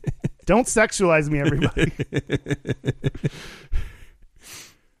 Don't sexualize me, everybody.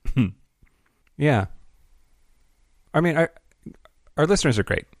 Yeah. I mean, our listeners are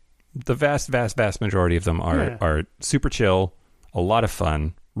great. The vast, vast, vast majority of them are super chill, a lot of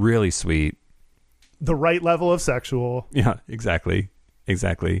fun, really sweet. The right level of sexual. Yeah, exactly.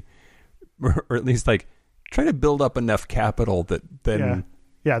 Or at least like try to build up enough capital that then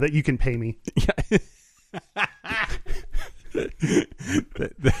that you can pay me.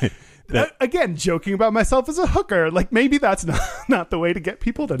 Again, joking about myself as a hooker. Like maybe that's not the way to get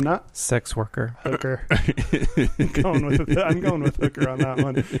people to not sex worker. Hooker. I'm going with hooker on that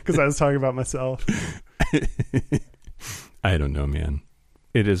one because I was talking about myself. I don't know, man.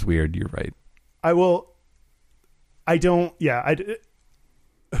 It is weird. You're right.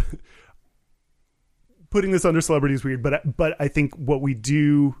 Putting this under celebrity is weird, but I think what we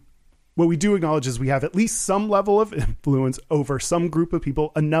do acknowledge is we have at least some level of influence over some group of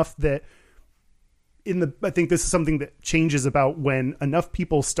people, enough that I think this is something that changes about when enough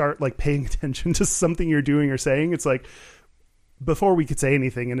people start like paying attention to something you're doing or saying. It's like before we could say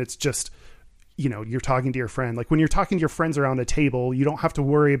anything, and it's just, you're talking to your friend. Like when you're talking to your friends around a table, you don't have to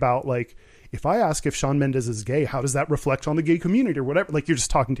worry about like, if I ask if Shawn Mendes is gay, how does that reflect on the gay community or whatever? Like you're just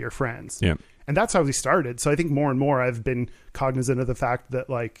talking to your friends. Yeah. And that's how we started. So I think more and more I've been cognizant of the fact that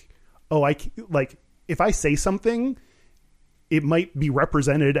like, if I say something, it might be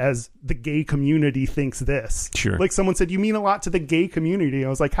represented as the gay community thinks this. Sure. Like someone said, you mean a lot to the gay community. I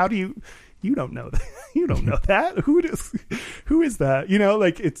was like, how do you don't know that. You don't know that. Who is that?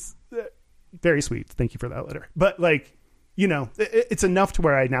 Like it's very sweet. Thank you for that letter. But like, it's enough to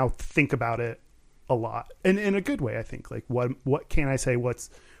where I now think about it a lot, and in a good way. I think like, what can I say?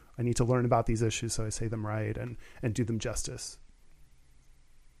 I need to learn about these issues so I say them right and do them justice.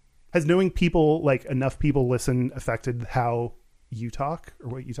 Has knowing people, like enough people listen, affected how you talk or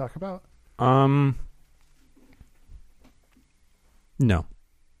what you talk about? No,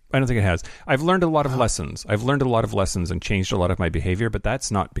 I don't think it has. I've learned a lot of lessons. And changed a lot of my behavior, but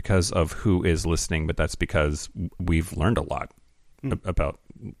that's not because of who is listening, but that's because we've learned a lot about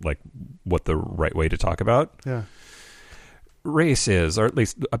like what the right way to talk about race is, or at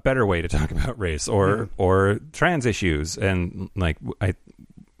least a better way to talk about race or trans issues. And like,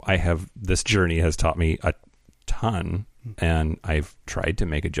 this journey has taught me a ton, and I've tried to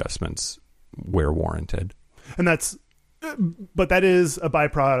make adjustments where warranted. And but that is a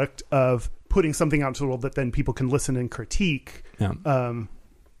byproduct of putting something out into the world that then people can listen and critique. Yeah.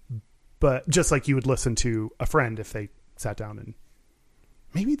 But just like you would listen to a friend if they sat down, and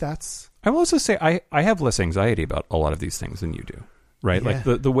maybe that's... I will also say I have less anxiety about a lot of these things than you do, right? Yeah.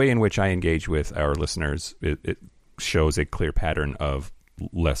 Like the way in which I engage with our listeners, it shows a clear pattern of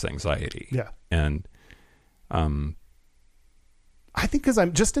less anxiety. Yeah. And I think because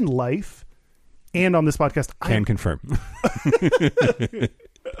I'm just in life and on this podcast, can confirm.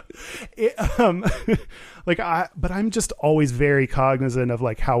 But I'm just always very cognizant of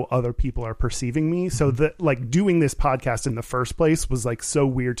like how other people are perceiving me. So that like doing this podcast in the first place was like so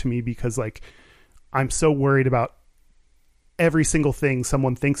weird to me because like I'm so worried about every single thing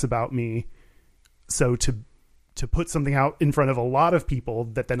someone thinks about me. So to put something out in front of a lot of people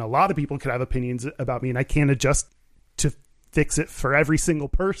that then a lot of people could have opinions about me, and I can't adjust to fix it for every single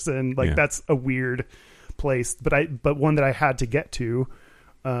person. Like that's a weird place, but one that I had to get to.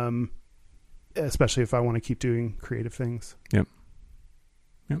 Especially if I want to keep doing creative things. Yep.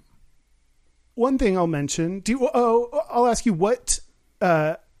 One thing I'll mention, I'll ask you what,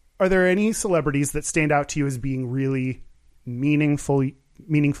 are there any celebrities that stand out to you as being really meaningful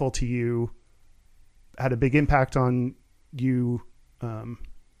to you, had a big impact on you,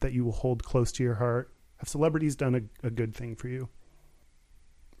 that you will hold close to your heart? Have celebrities done a good thing for you?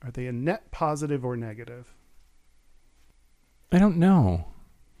 Are they a net positive or negative? I don't know.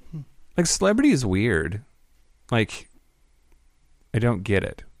 Like, celebrity is weird. Like, I don't get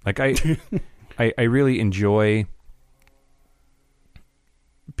it. Like, I really enjoy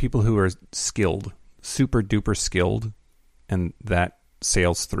people who are skilled, super duper skilled, and that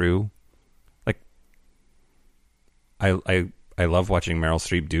sails through. Like, I love watching Meryl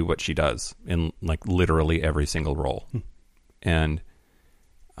Streep do what she does in like literally every single role. And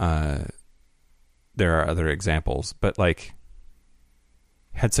there are other examples, but like,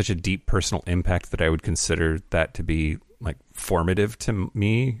 had such a deep personal impact that I would consider that to be like formative to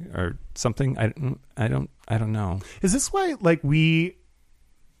me or something. I don't know. Is this why like the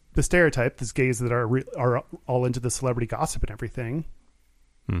stereotype, this gays that are all into the celebrity gossip and everything,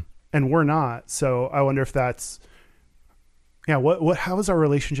 and we're not? So I wonder if that's, how is our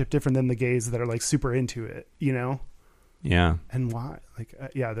relationship different than the gays that are like super into it, you know? Yeah. And why? Like,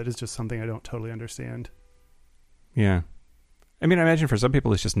 that is just something I don't totally understand. Yeah. I mean, I imagine for some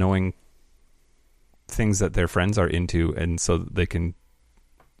people it's just knowing things that their friends are into, and so they can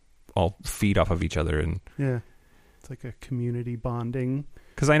all feed off of each other. And it's like a community bonding.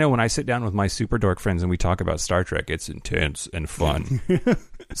 Because I know when I sit down with my super dork friends and we talk about Star Trek, it's intense and fun.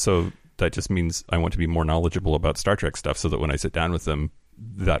 So that just means I want to be more knowledgeable about Star Trek stuff, so that when I sit down with them,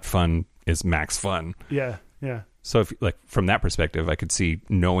 that fun is max fun. Yeah. So if like from that perspective, I could see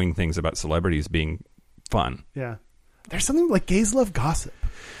knowing things about celebrities being fun. Yeah. There's something like gays love gossip.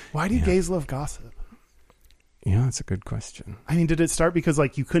 Why do gays love gossip? Yeah, that's a good question. I mean, did it start because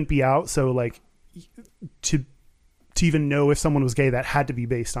like you couldn't be out, so like to even know if someone was gay, that had to be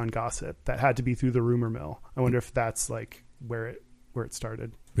based on gossip. That had to be through the rumor mill. I wonder if that's like where it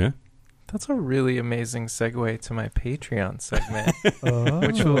started. Yeah. That's a really amazing segue to my Patreon segment,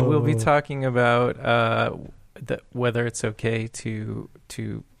 which we'll be talking about whether it's okay to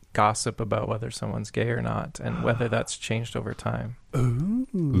gossip about whether someone's gay or not, and whether that's changed over time.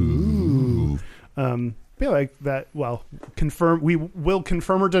 Ooh. Feel like that. Well, we will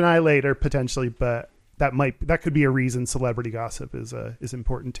confirm or deny later potentially, but that could be a reason celebrity gossip is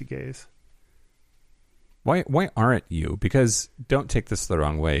important to gays. Why aren't you? Because don't take this the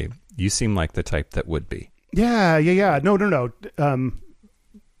wrong way. You seem like the type that would be. Yeah. No.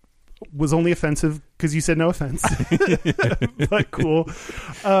 Was only offensive because you said no offense. But cool.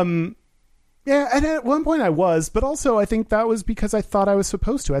 Yeah, and at one point I was, but also I think that was because I thought I was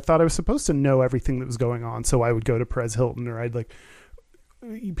supposed to. I thought I was supposed to know everything that was going on. So I would go to Perez Hilton, or I'd like,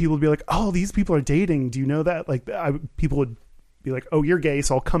 people would be like, "Oh, these people are dating. Do you know that?" Like, people would be like, "Oh, you're gay,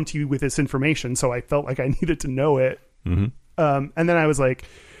 so I'll come to you with this information." So I felt like I needed to know it. Mm-hmm. And then I was like,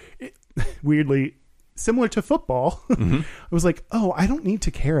 weirdly, similar to football, I was like, "Oh, I don't need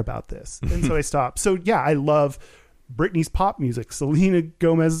to care about this," and so I stopped. So yeah, I love Britney's pop music, Selena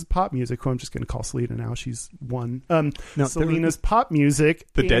Gomez's pop music, who I'm just going to call Selena now. She's one. Selena's pop music.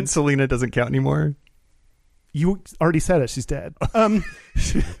 The dead Selena doesn't count anymore. You already said it. She's dead. I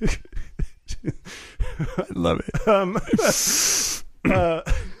love it.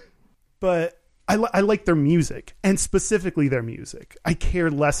 But I like their music, and specifically their music. I care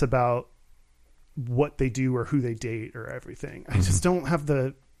less about what they do or who they date or everything. I just don't have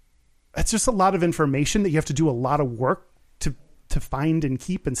it's just a lot of information that you have to do a lot of work to find and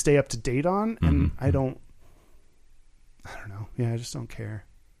keep and stay up to date on, and Mm-hmm. I don't know. Yeah, I just don't care.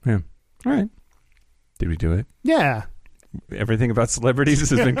 Yeah. All right. Did we do it? Yeah, Everything about celebrities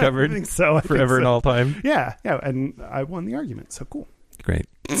has been covered I think so. I think forever and so. all time. Yeah, and I won the argument, so cool. Great.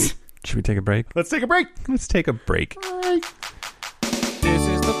 Should we take a break? Let's take a break. Let's take a break. Bye. This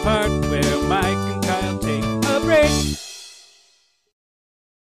is the part where Mike and Kyle take a break.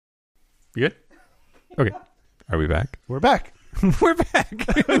 You good? Okay. Are we back? We're back. We're back.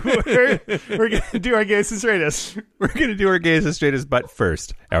 we're going to do our gays and straightest. We're going to do our gays and straightest, but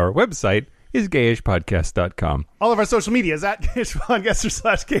first, our website is gayishpodcast.com. All of our social media is at Gayish Podcast or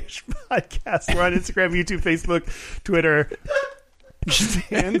 /Gayish Podcast. We're on Instagram, YouTube, Facebook, Twitter.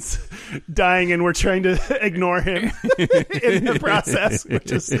 Stan's dying, and we're trying to ignore him in the process,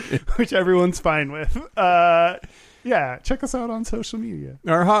 which everyone's fine with. Yeah, check us out on social media.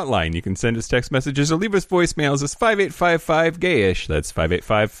 Our hotline, you can send us text messages or leave us voicemails, is 5855-GAYISH. That's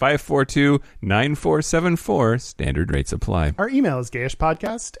 585-542-9474. Standard rates apply. Our email is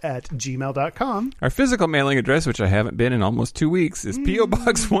gayishpodcast@gmail.com. Our physical mailing address, which I haven't been in almost 2 weeks, is P.O.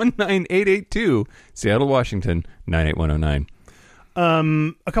 Box 19882, Seattle, Washington, 98109.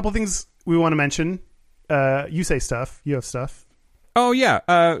 A couple things we want to mention. You say stuff. You have stuff. Oh, yeah.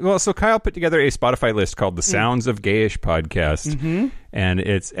 Well, so Kyle put together a Spotify list called The Sounds of Gayish Podcast. And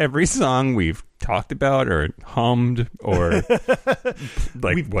it's every song we've talked about or hummed or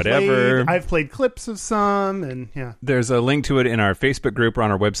like whatever. I've played clips of some, and yeah. There's a link to it in our Facebook group or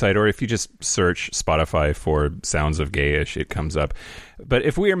on our website, or if you just search Spotify for Sounds of Gayish, it comes up. But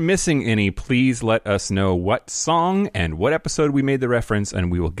if we are missing any, please let us know what song and what episode we made the reference,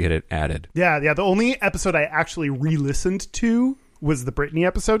 and we will get it added. Yeah. The only episode I actually re-listened to was the Britney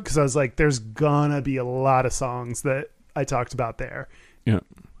episode, because I was like, there's gonna be a lot of songs that I talked about there. Yeah.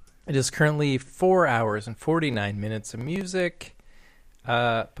 It is currently 4 hours and 49 minutes of music,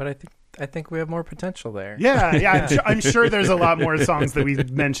 but I think we have more potential there. Yeah. I'm sure there's a lot more songs that we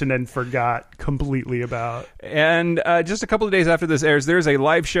mentioned and forgot completely about. And just a couple of days after this airs, there's a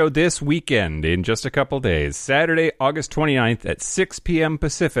live show this weekend in just a couple days. Saturday, August 29th at 6 p.m.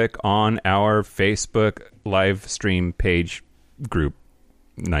 Pacific on our Facebook live stream page group.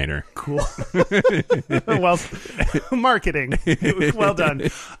 Niner. Cool. Well, marketing. Well done.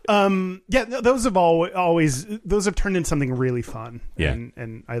 Yeah, those have always those have turned into something really fun. Yeah.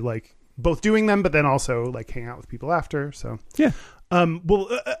 And I like both doing them, but then also like hang out with people after. So Yeah. Well,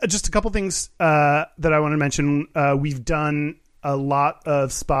 just a couple things that I want to mention. We've done a lot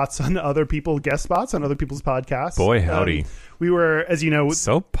of spots on guest spots on other people's podcasts. Boy, howdy. We were, as you know,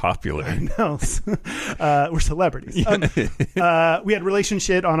 So popular. no, we're celebrities. We had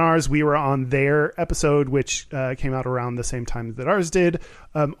Relationship on ours. We were on their episode, which came out around the same time that ours did.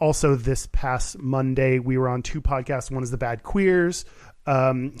 Also, this past Monday, we were on two podcasts. One is The Bad Queers,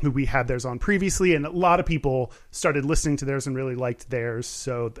 who we had theirs on previously, and a lot of people started listening to theirs and really liked theirs.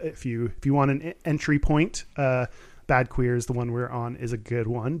 So if you want an entry point, Bad Queers, the one we're on, is a good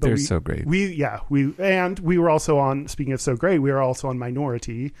one. But They're so great. We were also on, speaking of so great, we were also on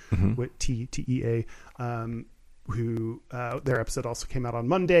Minority with TEA, who their episode also came out on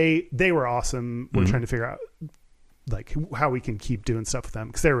Monday. They were awesome. We're trying to figure out like how we can keep doing stuff with them,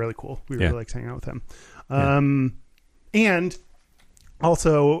 because they're really cool. We really liked hanging out with them. And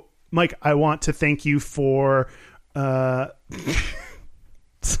also, Mike, I want to thank you for sorry.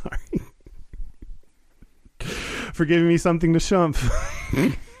 For giving me something to shump.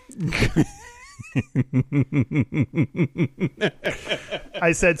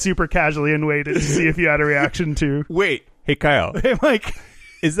 I said super casually and waited to see if you had a reaction to. Wait. Hey, Kyle. Hey, Mike.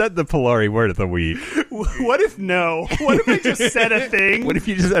 Is that the Polari word of the week? What if no? What if I just said a thing? What if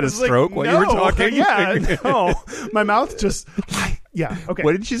you just had a stroke while you were talking? Yeah, no. My mouth just... Yeah, okay.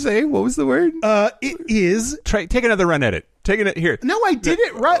 What did you say? What was the word? It is... Take another run at it. Take it here. No, I did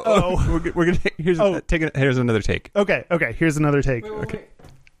it right. Oh. We're gonna here's another take. Okay. Here's another take. Okay.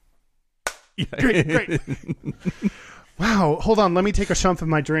 Great. Wow. Hold on. Let me take a shump of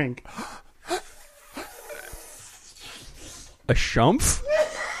my drink. A shump?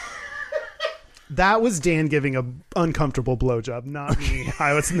 That was Dan giving a uncomfortable blowjob, not me.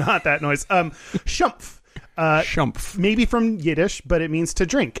 I was not that noise. Shump. Shump. Maybe from Yiddish, but it means to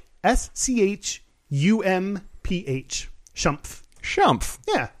drink. SCHUMPH. Shump. Shump.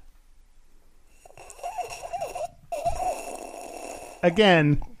 Yeah.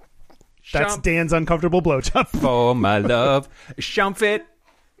 Again, that's Shump. Dan's uncomfortable blowjob. For my love. Shump it.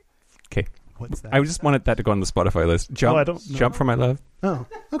 Okay. What's that? I just wanted that to go on the Spotify list. Jump. I don't know. Jump for my love. Oh,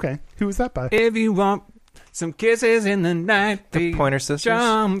 okay. Who was that by? If you want some kisses in the night, The Pointer Sisters.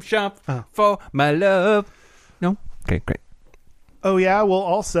 Jump for my love. No? Okay, great. Oh yeah. Well,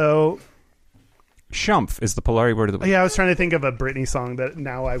 also, Shump is the Polari word of the week. yeah, I was trying to think of a Britney song that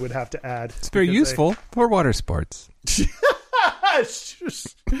now I would have to add. It's very useful for water sports.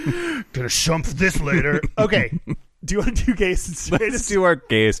 Gonna shump this later. Okay. Do you want to do gayest and straightest? Let's do our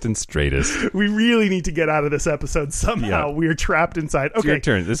gayest and straightest. We really need to get out of this episode somehow. Yeah. We're trapped inside. Okay, It's your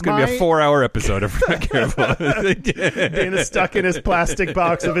turn. This is going to be a 4-hour episode if we're not careful. Dan is stuck in his plastic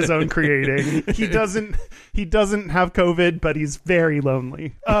box of his own creating. He doesn't have COVID, but he's very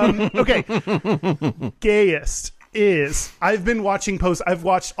lonely. Okay. Gayest is, I've been watching Pose. I've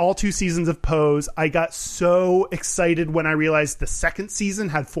watched all 2 seasons of Pose. I got so excited when I realized the second season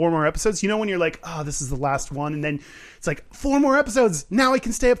had 4 more episodes. You know when you're like, oh, this is the last one, and then it's like 4 more episodes. Now I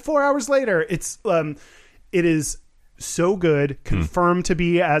can stay up 4 hours later. It is so good, confirmed to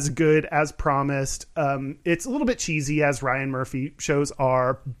be as good as promised. It's a little bit cheesy, as Ryan Murphy shows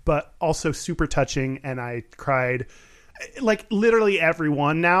are, but also super touching, and I cried. Like literally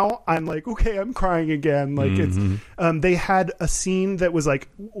everyone now, I'm like, okay, I'm crying again. Like it's they had a scene that was like,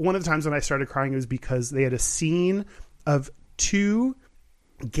 one of the times when I started crying, it was because they had a scene of 2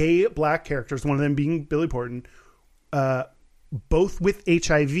 gay black characters, one of them being Billy Porten, both with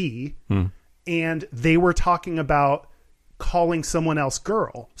HIV, and they were talking about calling someone else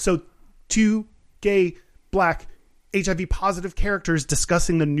girl. So 2 gay black HIV positive characters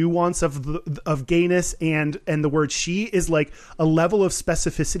discussing the nuance of gayness, and the word she is like a level of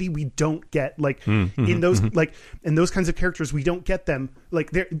specificity we don't get, like in those like in those kinds of characters. We don't get them.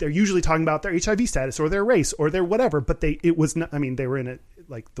 Like they're usually talking about their HIV status or their race or their whatever, but it was not, I mean, they were in it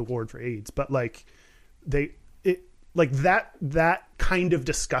like the ward for AIDS, but like that kind of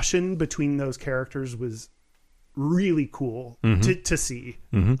discussion between those characters was really cool to see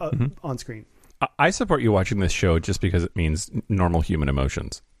on screen. I support you watching this show just because it means normal human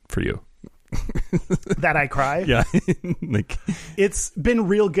emotions for you. That I cry? Yeah. Like, it's been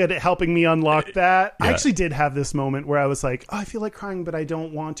real good at helping me unlock that. Yeah. I actually did have this moment where I was like, oh, I feel like crying, but I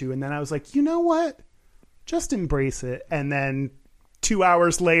don't want to. And then I was like, you know what? Just embrace it. And then 2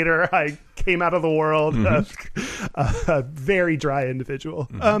 hours later, I came out of the world a very dry individual.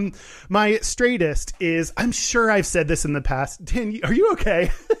 My straightest is, I'm sure I've said this in the past. Dan, are you okay?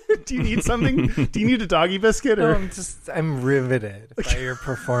 Do you need something? Do you need a doggy biscuit? Or? No, I'm riveted by your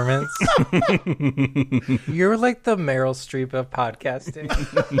performance. You're like the Meryl Streep of podcasting.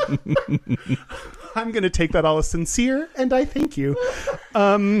 I'm going to take that all as sincere, and I thank you.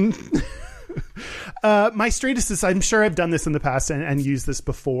 My straightest is, I'm sure I've done this in the past and used this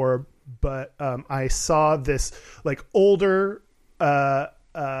before, but I saw this like older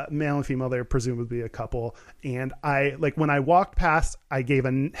male and female, they're presumably a couple, and I like when I walked past, I gave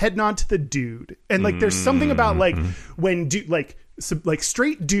a head nod to the dude, and like there's something about like when like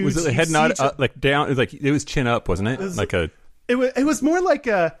straight dudes, was it a head nod like down, like it was chin up, wasn't it? It was more like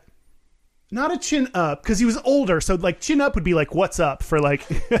a, not a chin up, because he was older, so like chin up would be like, what's up, for like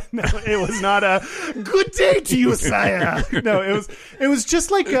no, it was not a good day to you, sire. No, it was just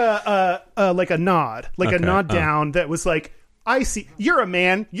like a nod, like a nod down that was like, I see you're a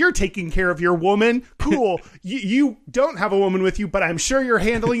man, you're taking care of your woman, cool. You don't have a woman with you, but I'm sure you're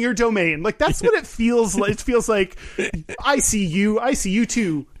handling your domain. Like that's what it feels like. It feels like I see you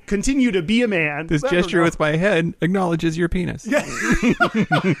too. Continue to be a man. This gesture with my head acknowledges your penis. Yeah. That's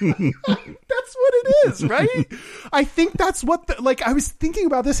what it is, right? I think that's what like I was thinking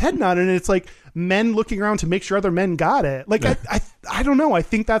about this head nod, and it's like men looking around to make sure other men got it. Like I don't know. I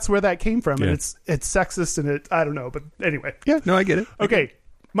think that's where that came from, and it's sexist, and I don't know, but anyway. Yeah, no, I get it. Okay,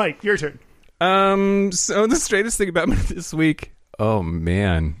 Mike, your turn. So the straightest thing about me this week. Oh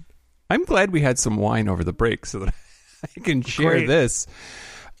man, I'm glad we had some wine over the break so that I can share this.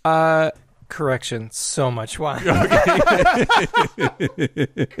 Correction, so much wine.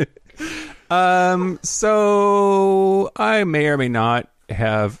 So I may or may not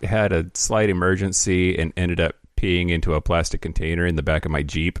have had a slight emergency and ended up peeing into a plastic container in the back of my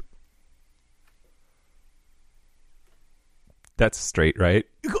Jeep. That's straight, right?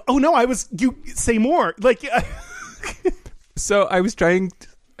 Oh no, you say more. Like so I was trying to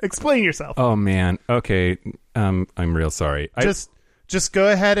explain yourself. Oh man. Okay. I'm real sorry. Just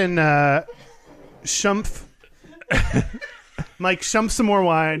go ahead and shump. Mike, shump some more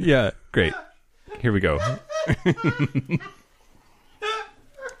wine. Yeah, great. Here we go.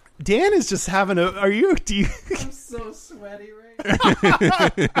 Dan is just having a. Are you? I'm so sweaty right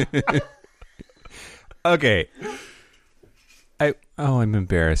now. Okay. I'm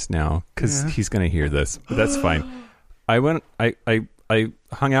embarrassed now because he's going to hear this. But that's fine. I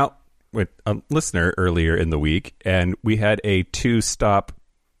hung out with a listener earlier in the week, and we had a 2-stop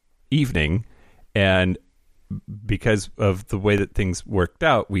evening, and because of the way that things worked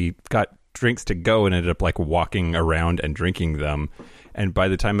out, we got drinks to go and ended up like walking around and drinking them. And by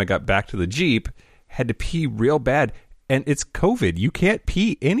the time I got back to the Jeep, had to pee real bad. And it's COVID. You can't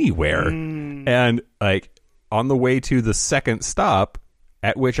pee anywhere. And like on the way to the second stop,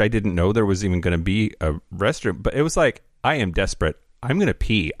 at which I didn't know there was even going to be a restroom, but it was like, I am desperate. I'm going to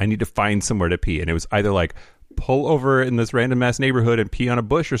pee. I need to find somewhere to pee. And it was either like pull over in this random ass neighborhood and pee on a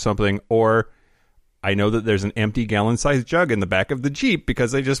bush or something, or I know that there's an empty gallon-sized jug in the back of the Jeep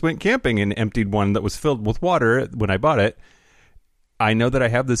because I just went camping and emptied one that was filled with water when I bought it. I know that I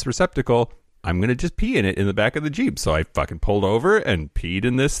have this receptacle. I'm going to just pee in it in the back of the Jeep. So I fucking pulled over and peed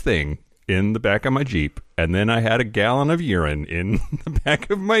in this thing in the back of my Jeep. And then I had a gallon of urine in the back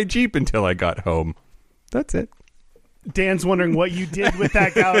of my Jeep until I got home. That's it. Dan's wondering what you did with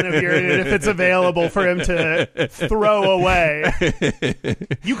that gallon of urine and if it's available for him to throw away.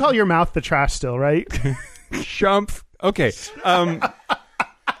 You call your mouth the trash still, right? Shump. Okay.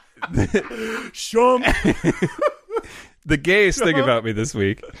 Shump. The gayest thing about me this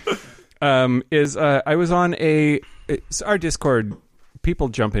week is I was on our Discord. People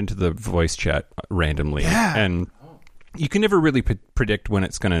jump into the voice chat randomly, and you can never really predict when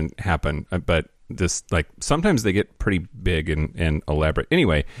it's going to happen. But this, like, sometimes they get pretty big and elaborate.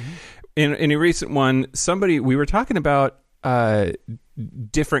 Anyway, in a recent one, we were talking about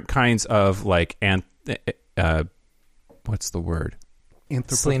different kinds of like what's the word?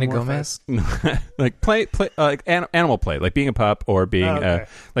 Selena Gomez, like play like animal play, like being a pup or being like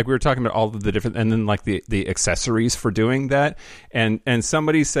we were talking about all of the different, and then like the accessories for doing that, and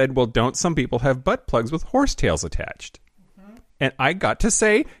somebody said, well, don't some people have butt plugs with horsetails attached? And I got to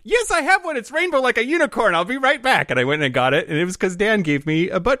say, yes, I have one. It's rainbow like a unicorn. I'll be right back. And I went and got it. And it was because Dan gave me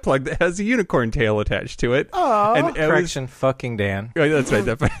a butt plug that has a unicorn tail attached to it. Oh, correction, fucking Dan. Oh, that's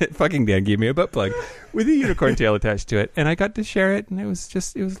right. Fucking Dan gave me a butt plug with a unicorn tail attached to it. And I got to share it. And it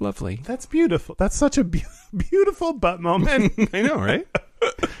was lovely. That's beautiful. That's such a beautiful butt moment. I know, right?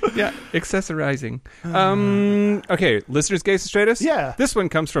 Yeah, accessorizing. Okay, listeners, gays and straightest? Yeah. This one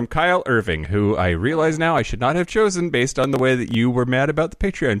comes from Kyle Irving, who I realize now I should not have chosen based on the way that you were mad about the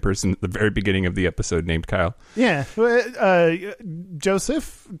Patreon person at the very beginning of the episode named Kyle. Yeah.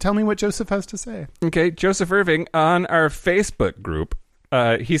 Joseph, tell me what Joseph has to say. Okay, Joseph Irving on our Facebook group.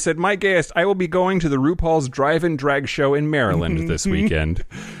 He said, my gayest, I will be going to the RuPaul's Drive-In Drag Show in Maryland this weekend.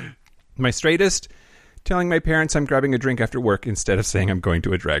 My straightest, telling my parents I'm grabbing a drink after work instead of saying I'm going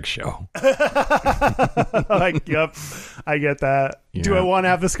to a drag show. Like, yep, I get that. Yeah. Do I want to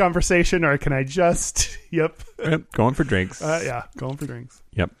have this conversation or can I just, yep. Going for drinks. Yeah, going for drinks.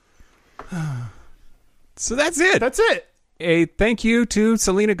 Yep. So that's it. That's it. A thank you to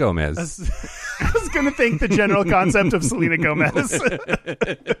Selena Gomez. I was going to thank the general concept of Selena Gomez.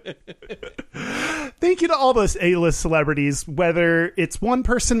 Thank you to all those A-list celebrities, whether it's one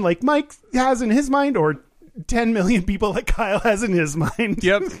person like Mike has in his mind or 10 million people like Kyle has in his mind.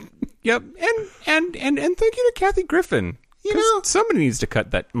 Yep. And thank you to Kathy Griffin. You know, somebody needs to cut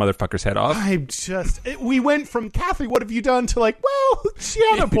that motherfucker's head off. We went from Kathy, what have you done, to like, well, she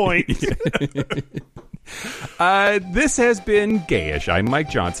had a point. This has been Gayish. I'm Mike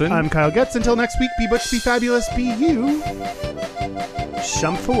Johnson. I'm Kyle Getz. Until next week, be butch, be fabulous, be you.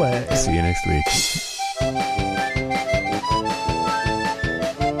 Shump away. See you next week.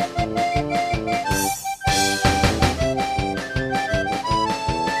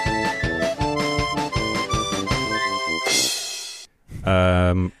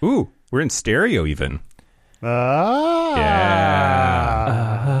 We're in stereo even. Ah.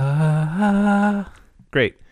 Yeah. Great.